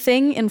same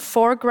thing in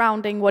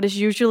foregrounding what is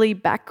usually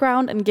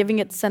background and giving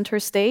it center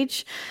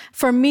stage.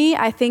 For me,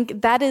 I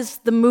think that is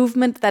the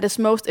movement that is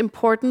most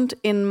important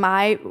in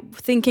my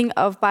thinking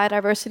of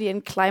biodiversity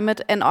and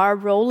climate, and our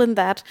role in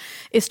that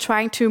is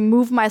trying to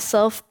move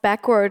myself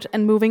backward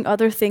and moving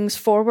other things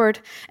forward,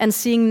 and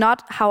seeing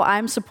not how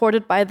I'm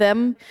supported by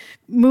them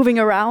moving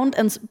around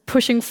and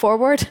pushing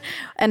forward,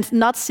 and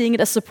not seeing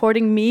it as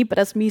supporting me, but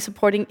as me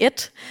supporting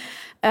it.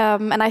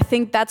 And I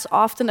think that's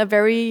often a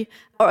very,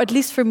 or at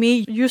least for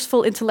me,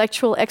 useful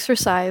intellectual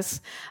exercise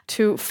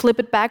to flip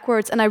it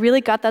backwards. And I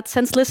really got that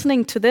sense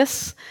listening to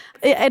this.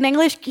 In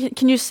English,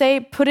 can you say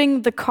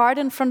putting the cart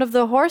in front of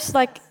the horse?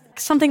 Like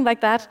something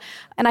like that.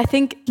 And I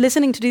think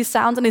listening to these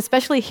sounds, and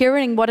especially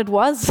hearing what it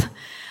was,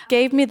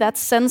 gave me that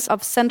sense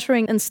of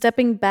centering and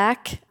stepping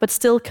back, but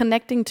still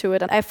connecting to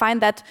it. And I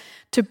find that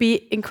to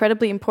be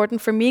incredibly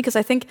important for me, because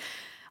I think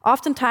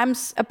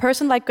oftentimes a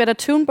person like Greta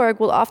Thunberg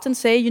will often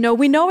say,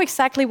 we know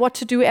exactly what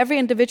to do. Every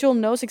individual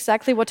knows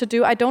exactly what to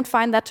do. I don't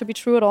find that to be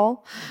true at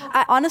all.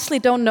 I honestly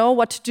don't know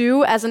what to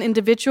do as an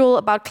individual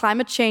about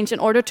climate change in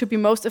order to be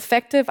most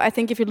effective. I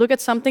think if you look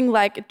at something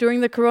like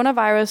during the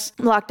coronavirus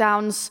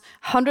lockdowns,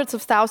 hundreds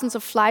of thousands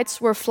of flights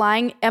were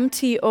flying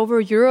empty over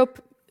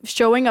Europe,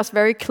 showing us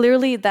very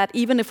clearly that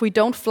even if we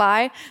don't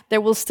fly,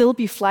 there will still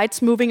be flights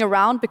moving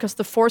around, because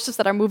the forces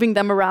that are moving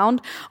them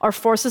around are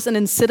forces and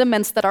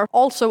incidents that are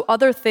also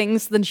other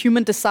things than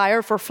human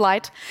desire for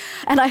flight.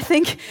 And I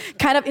think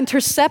kind of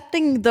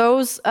intercepting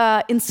those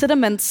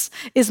incidents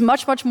is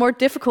much, much more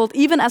difficult.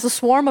 Even as a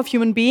swarm of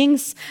human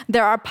beings,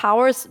 there are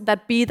powers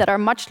that are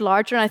much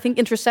larger. And I think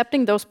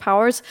intercepting those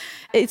powers,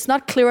 it's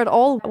not clear at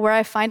all where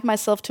I find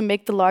myself to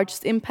make the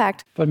largest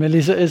impact. But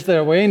Melissa, is there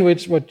a way in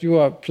which what you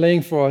are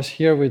playing for us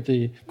here with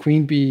the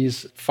queen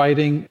bees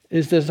fighting,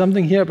 is there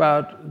something here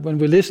about when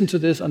we listen to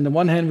this, on the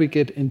one hand we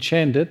get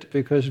enchanted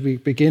because we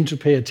begin to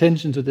pay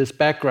attention to this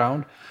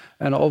background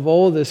and of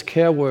all this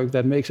care work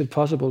that makes it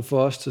possible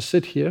for us to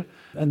sit here,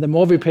 and the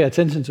more we pay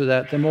attention to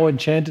that, the more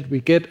enchanted we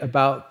get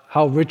about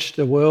how rich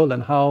the world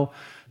and how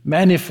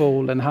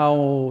manifold and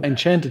how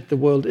enchanted the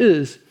world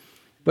is.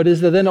 But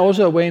is there then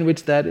also a way in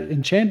which that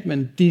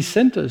enchantment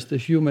decenters the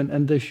human,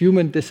 and the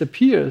human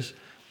disappears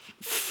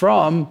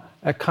from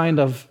a kind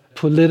of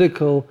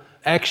political,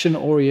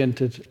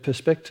 action-oriented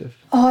perspective?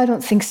 Oh, I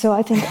don't think so.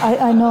 I think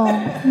I know.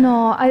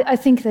 No, I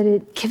think that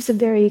it gives a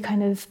very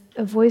kind of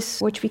a voice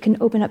which we can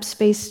open up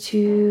space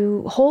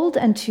to hold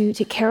and to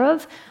take care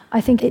of.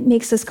 I think it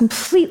makes us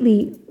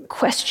completely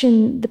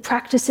question the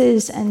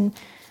practices and,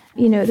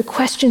 the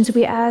questions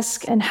we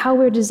ask and how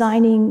we're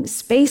designing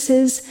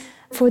spaces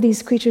for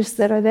these creatures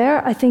that are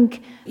there. I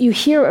think you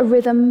hear a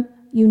rhythm,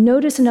 you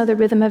notice another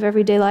rhythm of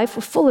everyday life.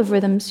 We're full of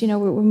rhythms. We're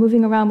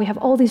moving around. We have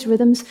all these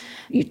rhythms.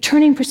 You're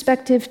turning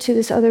perspective to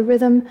this other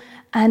rhythm,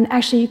 and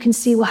actually you can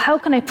see, well, how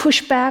can I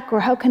push back,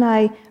 or how can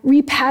I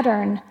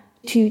repattern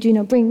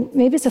to bring,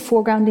 maybe it's a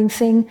foregrounding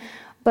thing,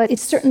 but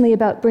it's certainly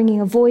about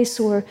bringing a voice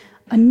or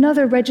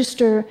another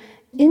register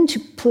into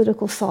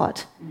political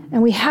thought.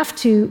 And we have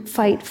to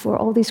fight for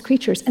all these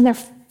creatures, and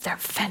they're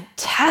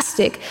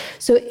fantastic.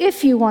 So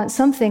if you want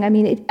something, I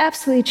mean, it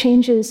absolutely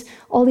changes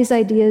all these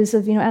ideas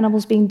of,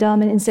 animals being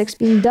dumb and insects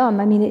being dumb.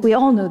 I mean, we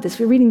all know this.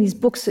 We're reading these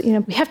books,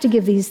 we have to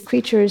give these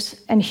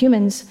creatures and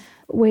humans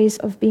ways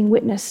of being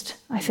witnessed,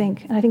 I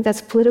think. And I think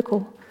that's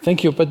political.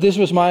 Thank you. But this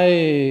was my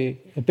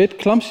a bit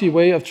clumsy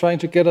way of trying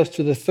to get us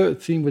to the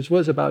third theme, which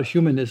was about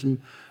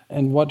humanism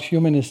and what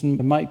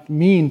humanism might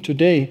mean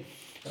today.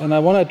 And I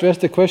want to address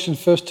the question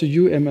first to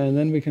you, Emma, and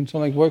then we can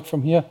sort of work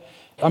from here.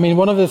 I mean,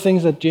 one of the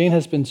things that Jane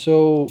has been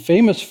so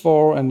famous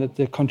for and that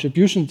the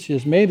contributions she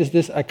has made is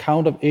this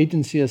account of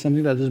agency as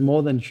something that is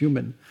more than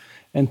human.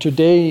 And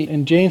today,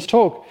 in Jane's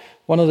talk,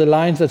 one of the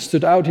lines that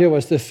stood out here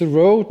was the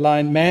Thoreau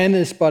line, "Man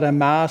is but a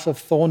mass of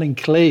thorn and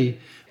clay."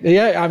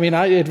 Yeah, I mean,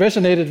 it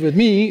resonated with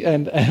me,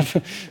 and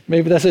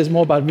maybe that says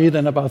more about me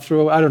than about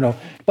Thoreau, I don't know.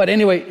 But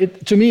anyway,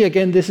 to me,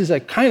 again, this is a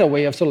kind of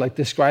way of sort of like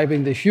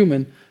describing the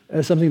human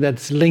as something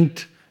that's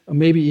linked, or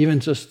maybe even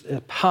just a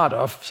part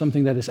of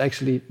something that is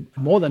actually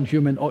more than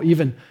human or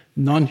even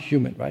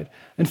non-human, right?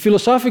 And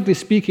philosophically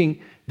speaking,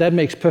 that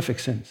makes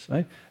perfect sense,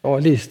 right? Or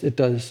at least it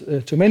does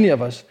to many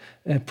of us.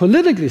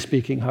 Politically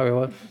speaking,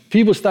 however,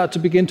 people start to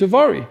begin to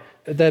worry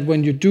that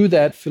when you do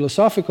that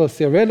philosophical,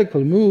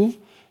 theoretical move,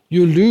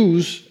 you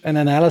lose an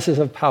analysis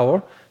of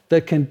power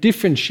that can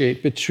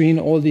differentiate between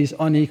all these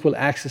unequal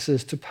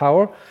accesses to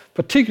power,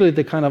 particularly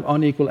the kind of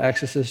unequal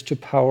accesses to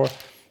power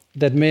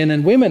that men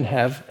and women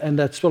have, and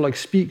that sort of like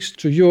speaks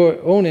to your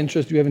own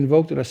interest. You have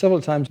invoked it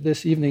several times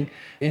this evening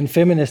in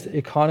feminist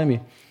economy.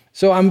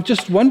 So I'm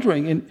just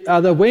wondering,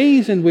 are there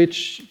ways in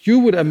which you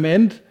would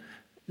amend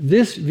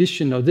this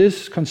vision or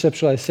this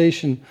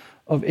conceptualization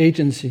of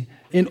agency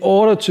in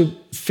order to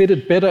fit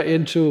it better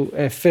into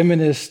a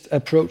feminist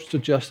approach to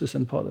justice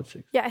and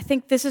politics? Yeah, I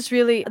think this is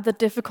really the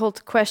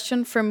difficult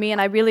question for me, and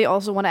I really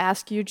also want to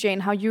ask you, Jane,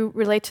 how you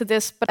relate to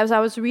this. But as I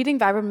was reading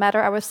Vibrant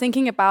Matter, I was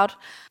thinking about,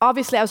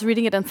 obviously I was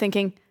reading it and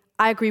thinking,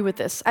 I agree with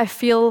this. I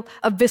feel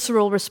a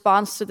visceral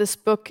response to this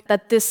book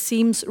that this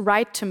seems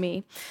right to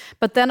me.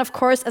 But then, of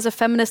course, as a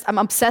feminist, I'm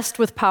obsessed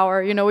with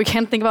power. We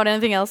can't think about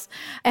anything else.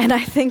 And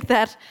I think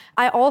that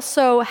I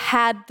also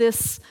had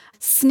this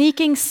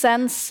sneaking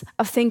sense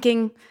of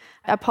thinking,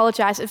 I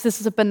apologize if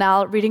this is a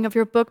banal reading of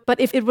your book, but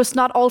if it was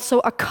not also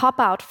a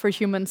cop-out for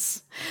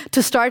humans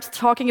to start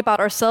talking about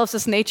ourselves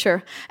as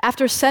nature,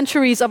 after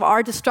centuries of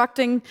our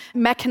destructing,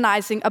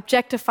 mechanizing,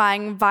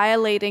 objectifying,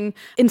 violating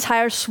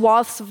entire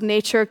swaths of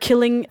nature,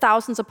 killing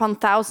thousands upon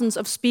thousands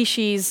of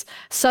species,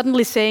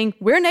 suddenly saying,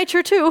 we're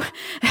nature too,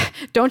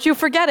 don't you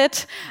forget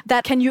it,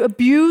 that can you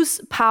abuse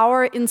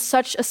power in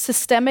such a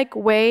systemic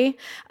way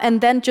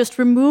and then just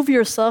remove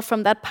yourself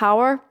from that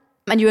power?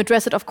 And you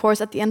address it, of course,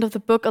 at the end of the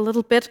book a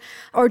little bit.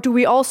 Or do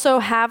we also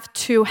have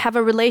to have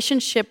a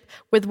relationship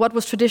with what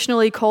was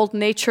traditionally called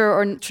nature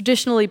or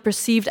traditionally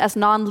perceived as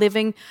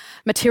non-living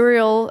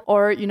material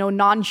or,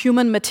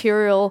 non-human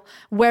material,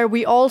 where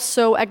we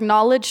also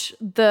acknowledge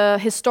the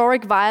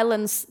historic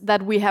violence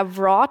that we have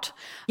wrought,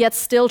 yet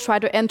still try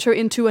to enter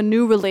into a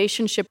new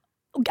relationship?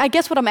 I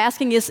guess what I'm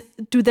asking is,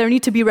 do there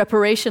need to be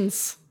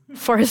reparations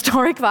for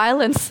historic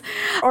violence?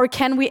 Or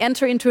can we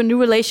enter into a new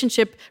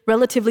relationship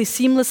relatively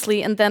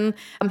seamlessly and then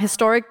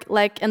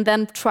and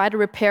then try to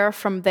repair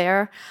from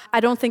there?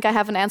 I don't think I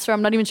have an answer.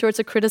 I'm not even sure it's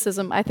a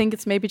criticism. I think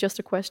it's maybe just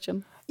a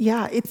question.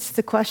 Yeah, it's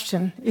the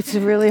question. It's a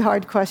really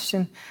hard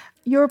question.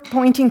 You're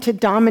pointing to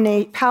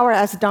power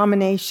as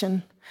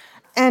domination.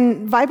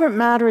 And Vibrant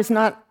Matter is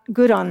not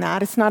good on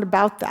that. It's not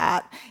about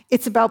that.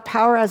 It's about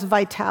power as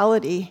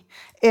vitality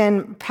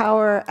and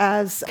power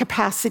as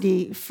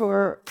capacity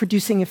for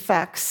producing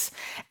effects.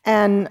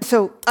 And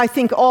so I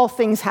think all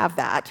things have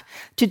that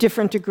to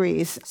different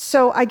degrees.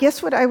 So I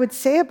guess what I would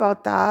say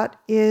about that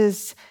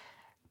is,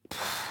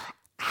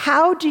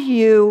 how do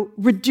you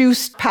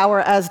reduce power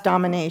as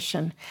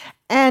domination?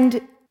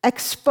 And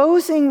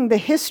exposing the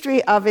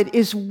history of it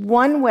is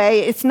one way.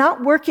 It's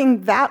not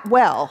working that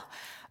well.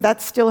 That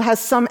still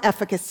has some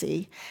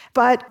efficacy.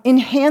 But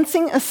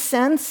enhancing a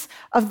sense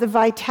of the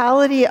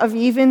vitality of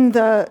even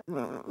the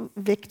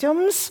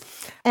victims,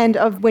 and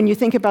of when you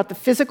think about the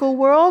physical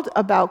world,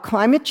 about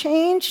climate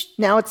change,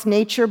 now it's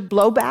nature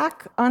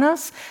blowback on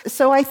us.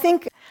 So I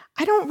think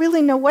I don't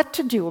really know what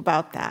to do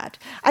about that.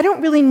 I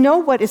don't really know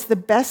what is the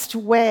best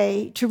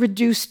way to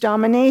reduce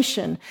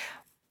domination.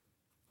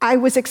 I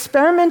was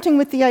experimenting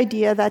with the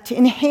idea that to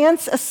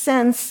enhance a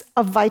sense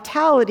of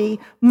vitality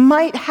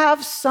might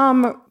have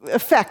some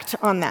effect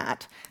on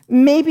that.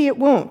 Maybe it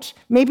won't.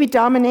 Maybe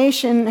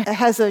domination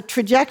has a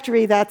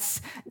trajectory that's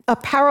a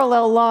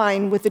parallel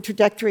line with the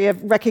trajectory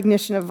of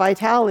recognition of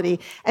vitality.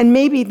 And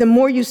maybe the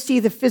more you see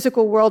the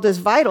physical world as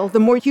vital, the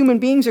more human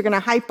beings are going to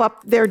hype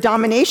up their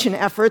domination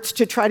efforts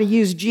to try to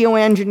use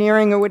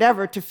geoengineering or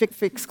whatever to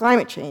fix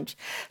climate change.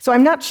 So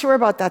I'm not sure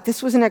about that.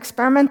 This was an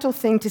experimental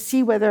thing to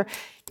see whether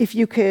if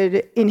you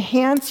could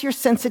enhance your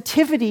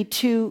sensitivity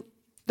to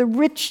the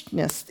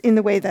richness in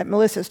the way that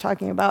Melissa is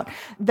talking about,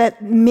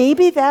 that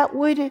maybe that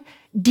would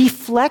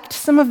deflect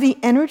some of the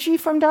energy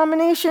from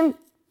domination.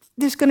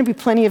 There's going to be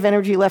plenty of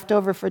energy left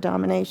over for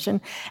domination.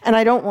 And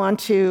I don't want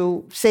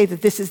to say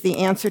that this is the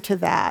answer to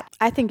that.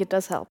 I think it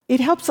does help. It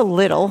helps a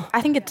little.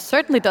 I think it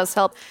certainly does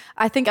help.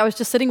 I think I was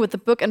just sitting with the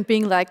book and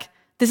being like,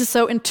 this is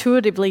so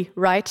intuitively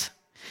right.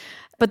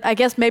 But I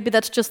guess maybe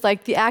that's just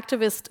like the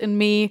activist in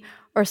me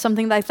or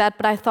something like that.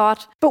 But I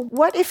thought... But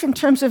what if in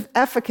terms of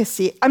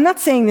efficacy, I'm not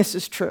saying this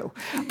is true,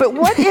 but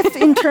what if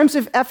in terms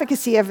of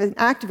efficacy of an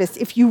activist,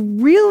 if you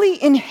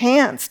really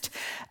enhanced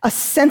a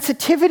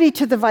sensitivity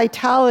to the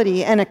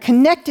vitality and a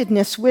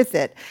connectedness with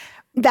it,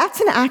 that's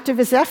an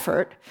activist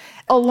effort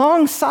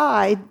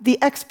alongside the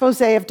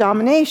expose of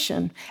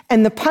domination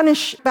and the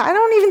but I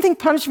don't even think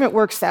punishment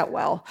works that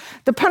well.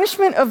 The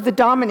punishment of the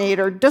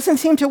dominator doesn't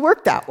seem to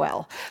work that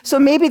well. So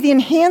maybe the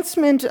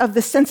enhancement of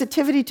the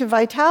sensitivity to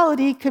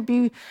vitality could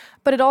be...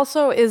 But it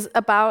also is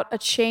about a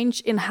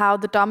change in how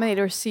the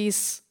dominator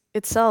sees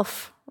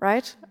itself,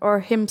 right?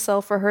 Or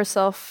himself or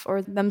herself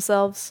or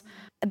themselves.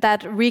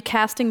 That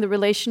recasting the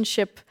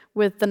relationship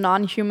with the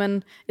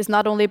non-human is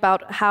not only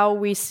about how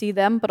we see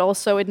them, but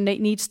also it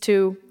needs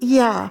to...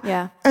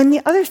 Yeah. And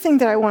the other thing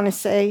that I want to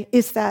say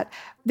is that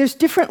there's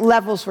different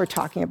levels we're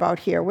talking about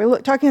here. We're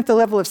talking at the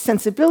level of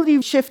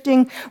sensibility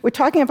shifting. We're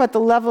talking about the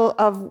level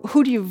of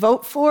who do you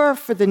vote for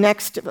the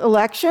next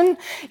election.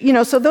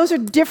 So those are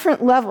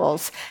different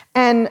levels.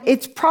 And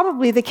it's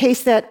probably the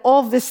case that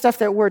all of this stuff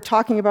that we're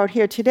talking about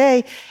here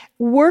today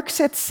works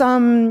at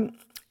some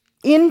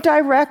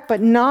indirect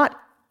but not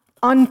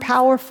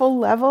unpowerful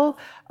level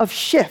of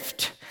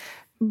shift.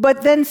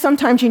 But then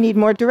sometimes you need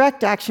more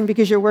direct action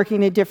because you're working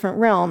in a different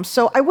realm.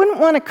 So I wouldn't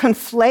want to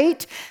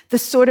conflate the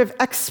sort of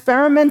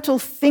experimental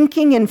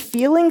thinking and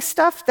feeling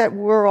stuff that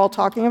we're all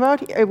talking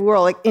about, we're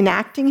all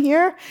enacting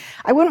here.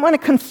 I wouldn't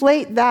want to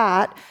conflate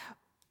that.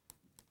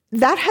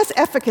 That has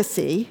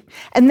efficacy.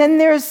 And then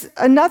there's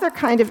another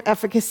kind of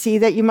efficacy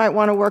that you might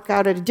want to work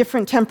out at a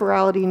different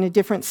temporality and a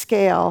different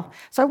scale.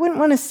 So I wouldn't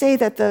want to say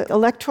that the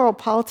electoral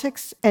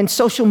politics and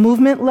social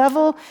movement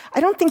level, I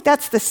don't think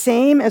that's the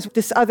same as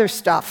this other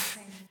stuff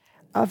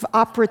of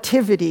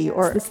operativity.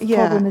 It's the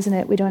problem, isn't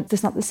it?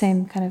 There's not the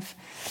same kind of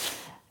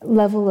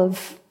level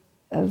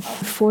of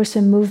force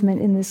and movement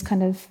in this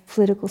kind of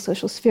political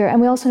social sphere. And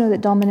we also know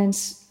that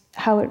dominance,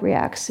 how it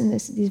reacts in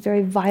these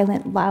very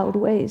violent, loud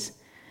ways.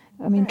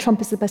 I mean, Trump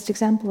is the best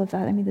example of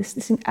that. I mean,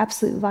 this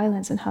absolute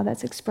violence and how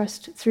that's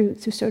expressed through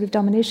sort of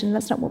domination.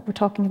 That's not what we're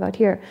talking about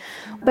here.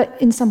 But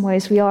in some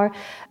ways we are.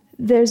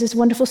 There's this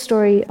wonderful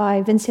story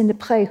by Vinciane de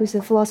Pré, who's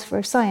a philosopher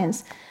of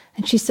science.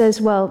 And she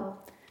says,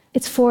 well,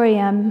 it's 4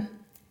 a.m.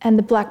 and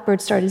the blackbird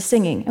started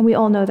singing. And we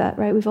all know that,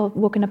 right? We've all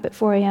woken up at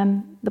 4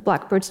 a.m., the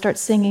blackbird starts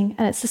singing,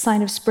 and it's the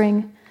sign of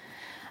spring.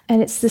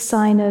 And it's the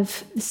sign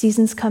of the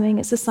season's coming.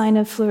 It's the sign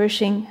of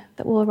flourishing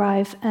that will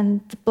arrive.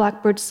 And the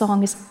blackbird's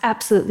song is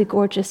absolutely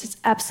gorgeous. It's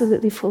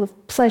absolutely full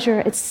of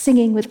pleasure. It's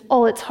singing with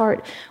all its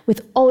heart,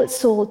 with all its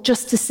soul,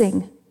 just to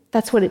sing.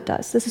 That's what it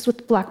does. This is what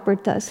the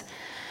blackbird does.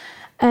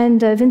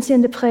 And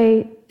Vinciane de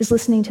Pré is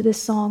listening to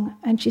this song,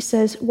 and she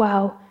says,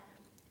 wow,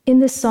 in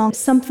this song,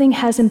 something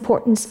has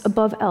importance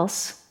above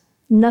else.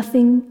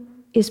 Nothing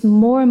is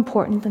more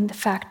important than the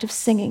fact of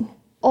singing.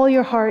 All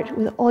your heart,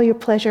 with all your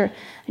pleasure.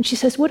 And she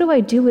says, what do I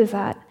do with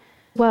that?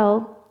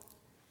 Well,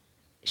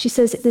 she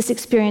says, this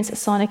experience, a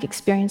sonic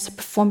experience, a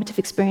performative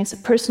experience, a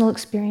personal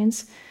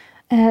experience,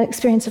 an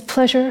experience of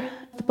pleasure,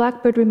 the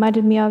blackbird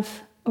reminded me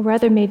of, or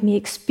rather made me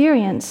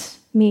experience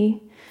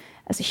me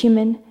as a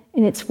human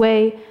in its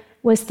way,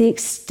 was the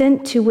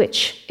extent to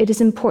which it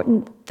is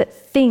important that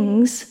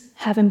things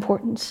have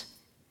importance.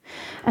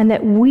 And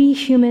that we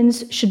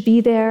humans should be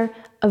there,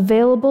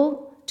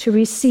 available to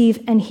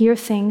receive and hear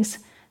things.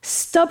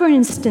 Stubborn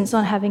insistence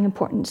on having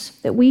importance,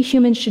 that we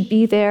humans should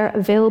be there,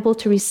 available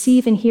to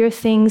receive and hear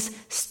things,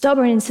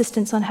 stubborn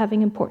insistence on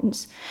having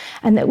importance,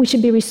 and that we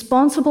should be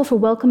responsible for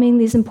welcoming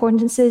these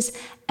importances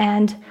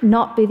and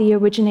not be the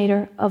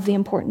originator of the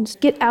importance.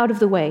 Get out of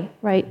the way,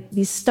 right?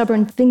 These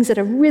stubborn things that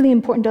are really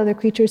important to other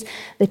creatures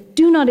that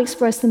do not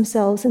express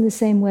themselves in the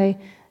same way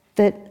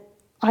that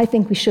I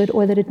think we should,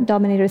 or that a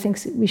dominator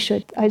thinks we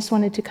should. I just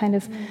wanted to kind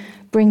of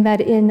bring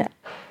that in.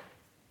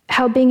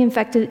 How being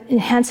infected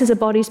enhances a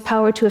body's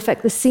power to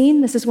affect the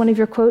scene. This is one of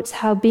your quotes,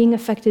 how being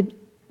affected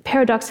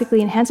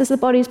paradoxically enhances the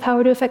body's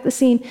power to affect the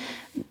scene.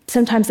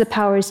 Sometimes the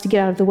power is to get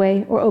out of the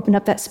way or open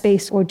up that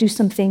space or do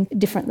something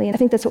differently. And I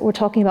think that's what we're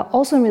talking about.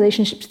 Also in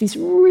relationship to these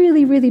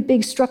really, really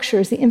big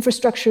structures, the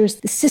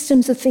infrastructures, the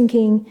systems of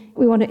thinking,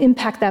 we want to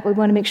impact that, but we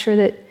want to make sure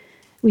that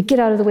we get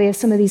out of the way of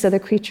some of these other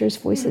creatures'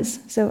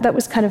 voices. So that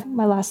was kind of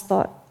my last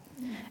thought.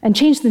 And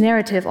change the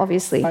narrative,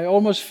 obviously. I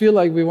almost feel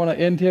like we want to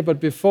end here, but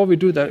before we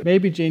do that,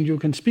 maybe, Jane, you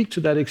can speak to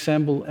that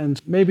example and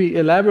maybe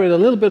elaborate a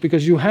little bit,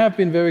 because you have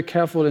been very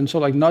careful in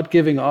sort of like not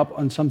giving up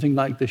on something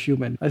like the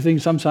human. I think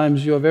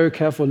sometimes you're very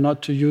careful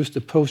not to use the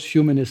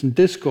post-humanism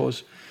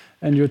discourse,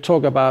 and you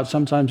talk about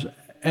sometimes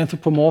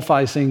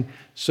anthropomorphizing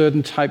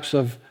certain types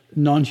of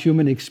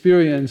non-human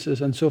experiences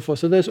and so forth.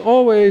 So there's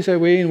always a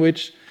way in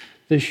which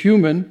the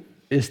human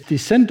is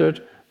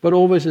decentered, but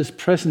always is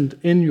present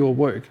in your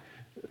work.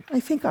 I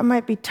think I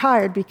might be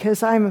tired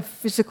because I'm a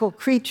physical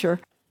creature.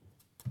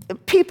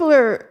 People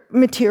are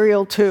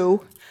material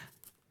too.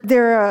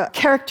 They're a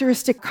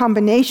characteristic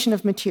combination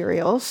of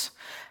materials,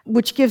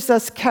 which gives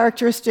us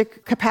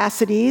characteristic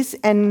capacities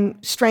and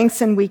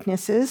strengths and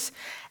weaknesses.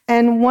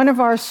 And one of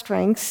our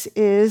strengths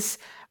is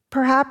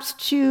perhaps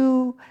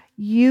to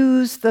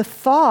use the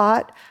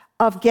thought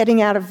of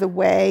getting out of the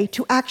way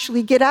to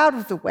actually get out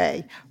of the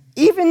way.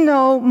 Even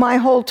though my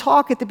whole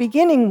talk at the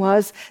beginning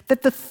was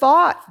that the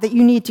thought that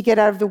you need to get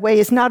out of the way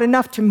is not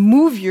enough to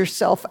move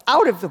yourself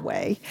out of the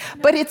way,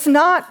 but it's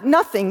not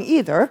nothing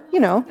either, you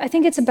know. I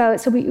think it's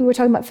about, so we were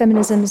talking about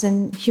feminisms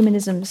and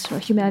humanisms or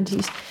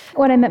humanities.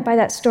 What I meant by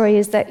that story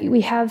is that we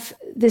have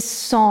this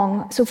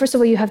song. So first of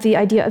all, you have the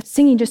idea of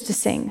singing just to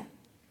sing.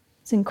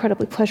 It's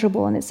incredibly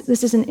pleasurable, and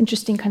this is an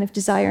interesting kind of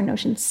desire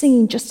notion,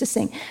 singing just to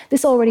sing.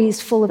 This already is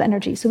full of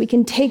energy, so we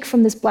can take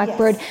from this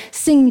blackbird,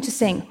 singing to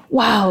sing.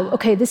 Wow,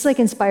 okay, this like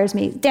inspires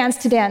me. Dance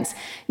to dance,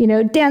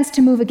 dance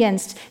to move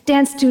against,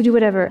 dance to do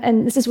whatever,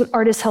 and this is what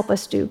artists help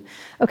us do.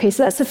 Okay,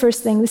 so that's the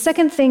first thing. The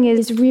second thing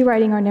is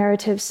rewriting our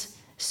narratives.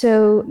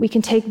 So we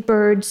can take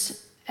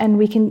birds, and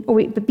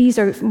the bees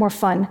are more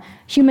fun.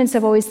 Humans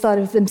have always thought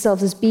of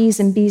themselves as bees,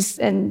 and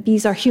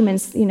bees are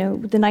humans. The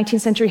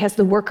 19th century has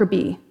the worker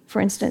bee, for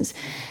instance.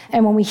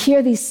 And when we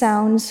hear these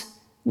sounds,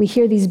 we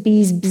hear these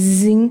bees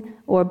buzzing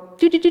or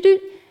doo-doo-doo-doo,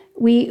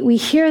 we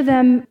hear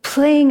them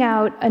playing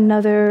out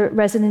another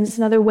resonance,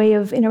 another way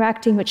of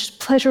interacting, which is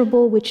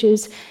pleasurable, which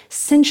is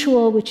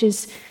sensual, which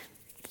is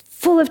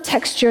full of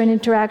texture and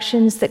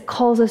interactions that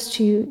calls us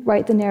to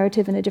write the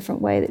narrative in a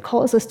different way, that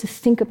calls us to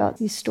think about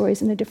these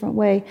stories in a different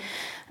way.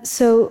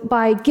 So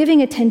by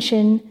giving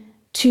attention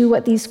to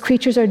what these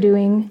creatures are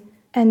doing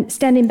and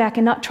standing back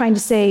and not trying to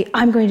say,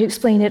 I'm going to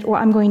explain it or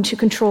I'm going to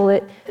control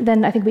it,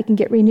 then I think we can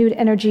get renewed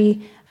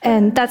energy.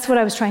 And that's what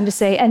I was trying to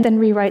say. And then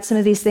rewrite some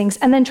of these things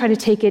and then try to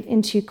take it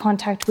into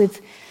contact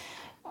with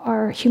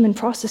our human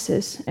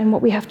processes and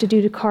what we have to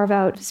do to carve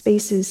out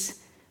spaces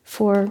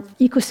for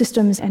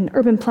ecosystems and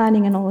urban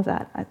planning and all of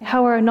that.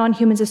 How are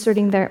non-humans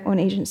asserting their own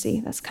agency?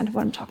 That's kind of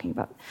what I'm talking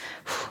about.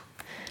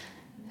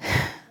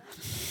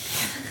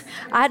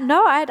 I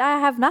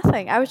have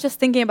nothing. I was just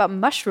thinking about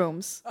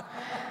mushrooms.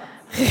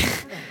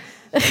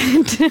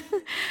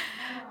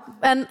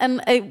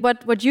 and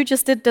what you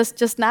just did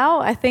just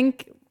now, I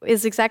think,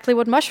 is exactly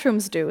what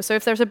mushrooms do. So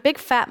if there's a big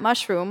fat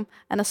mushroom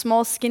and a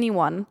small skinny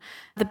one,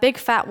 the big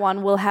fat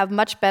one will have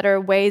much better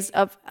ways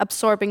of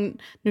absorbing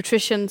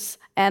nutrition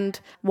and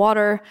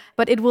water,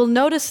 but it will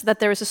notice that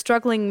there is a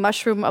struggling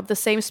mushroom of the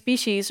same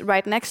species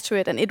right next to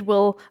it, and it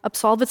will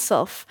absolve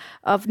itself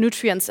of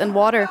nutrients and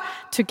water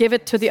to give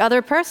it to the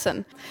other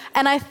person.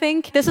 And I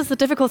think this is the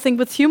difficult thing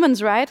with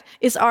humans, right?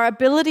 Is our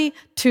ability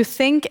to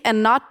think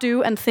and not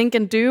do and think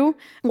and do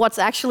what's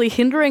actually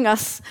hindering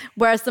us,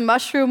 whereas the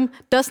mushroom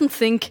doesn't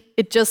think,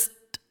 it just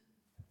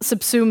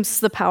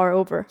subsumes the power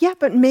over. Yeah,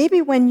 but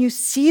maybe when you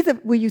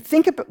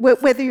think about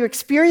whether you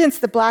experience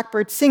the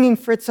blackbird singing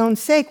for its own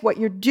sake, what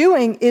you're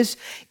doing is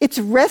it's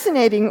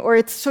resonating or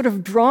it's sort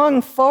of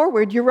drawing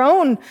forward your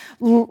own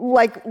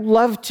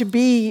love to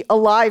be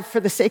alive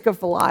for the sake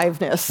of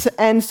aliveness.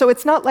 And so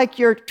it's not like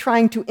you're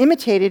trying to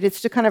imitate it,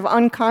 it's the kind of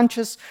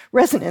unconscious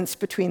resonance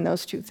between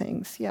those two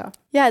things. Yeah.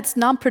 Yeah, it's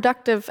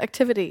non-productive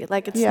activity. It's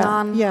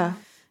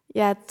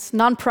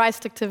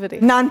non-priced activity.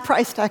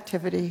 Non-priced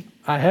activity.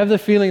 I have the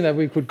feeling that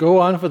we could go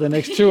on for the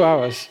next 2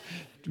 hours.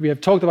 We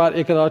have talked about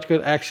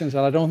ecological actions,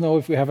 and I don't know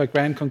if we have a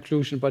grand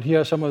conclusion, but here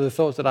are some of the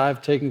thoughts that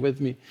I've taken with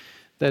me.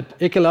 That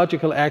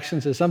ecological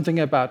actions is something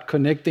about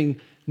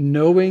connecting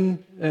knowing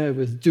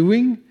with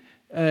doing.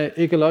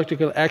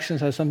 Ecological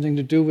actions has something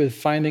to do with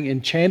finding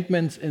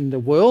enchantments in the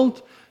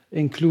world,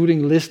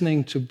 including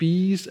listening to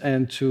bees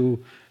and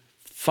to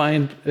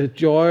find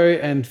joy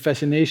and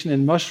fascination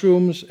in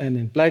mushrooms and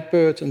in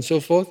blackbirds and so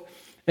forth.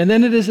 And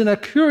then it is in a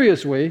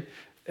curious way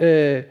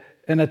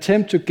an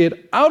attempt to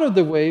get out of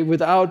the way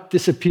without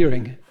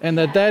disappearing. And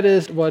that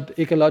is what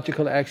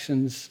ecological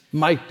actions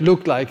might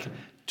look like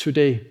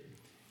today.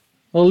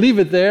 I'll leave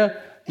it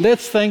there.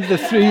 Let's thank the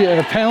three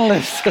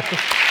panelists.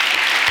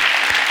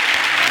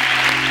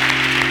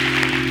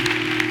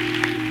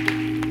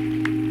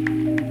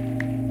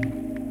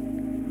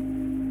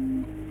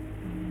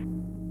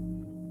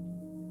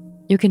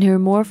 You can hear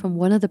more from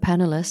one of the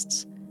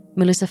panelists,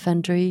 Melissa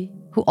Van Drie,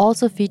 who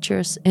also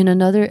features in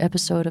another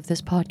episode of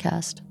this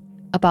podcast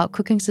about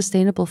cooking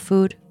sustainable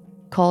food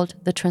called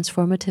The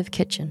Transformative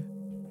Kitchen.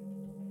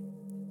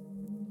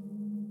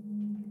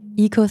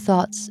 Eco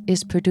Thoughts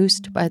is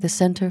produced by the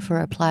Center for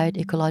Applied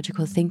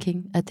Ecological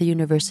Thinking at the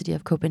University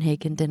of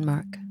Copenhagen,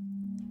 Denmark.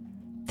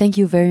 Thank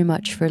you very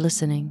much for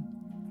listening,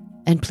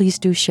 and please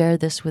do share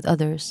this with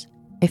others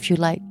if you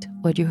liked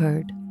what you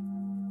heard.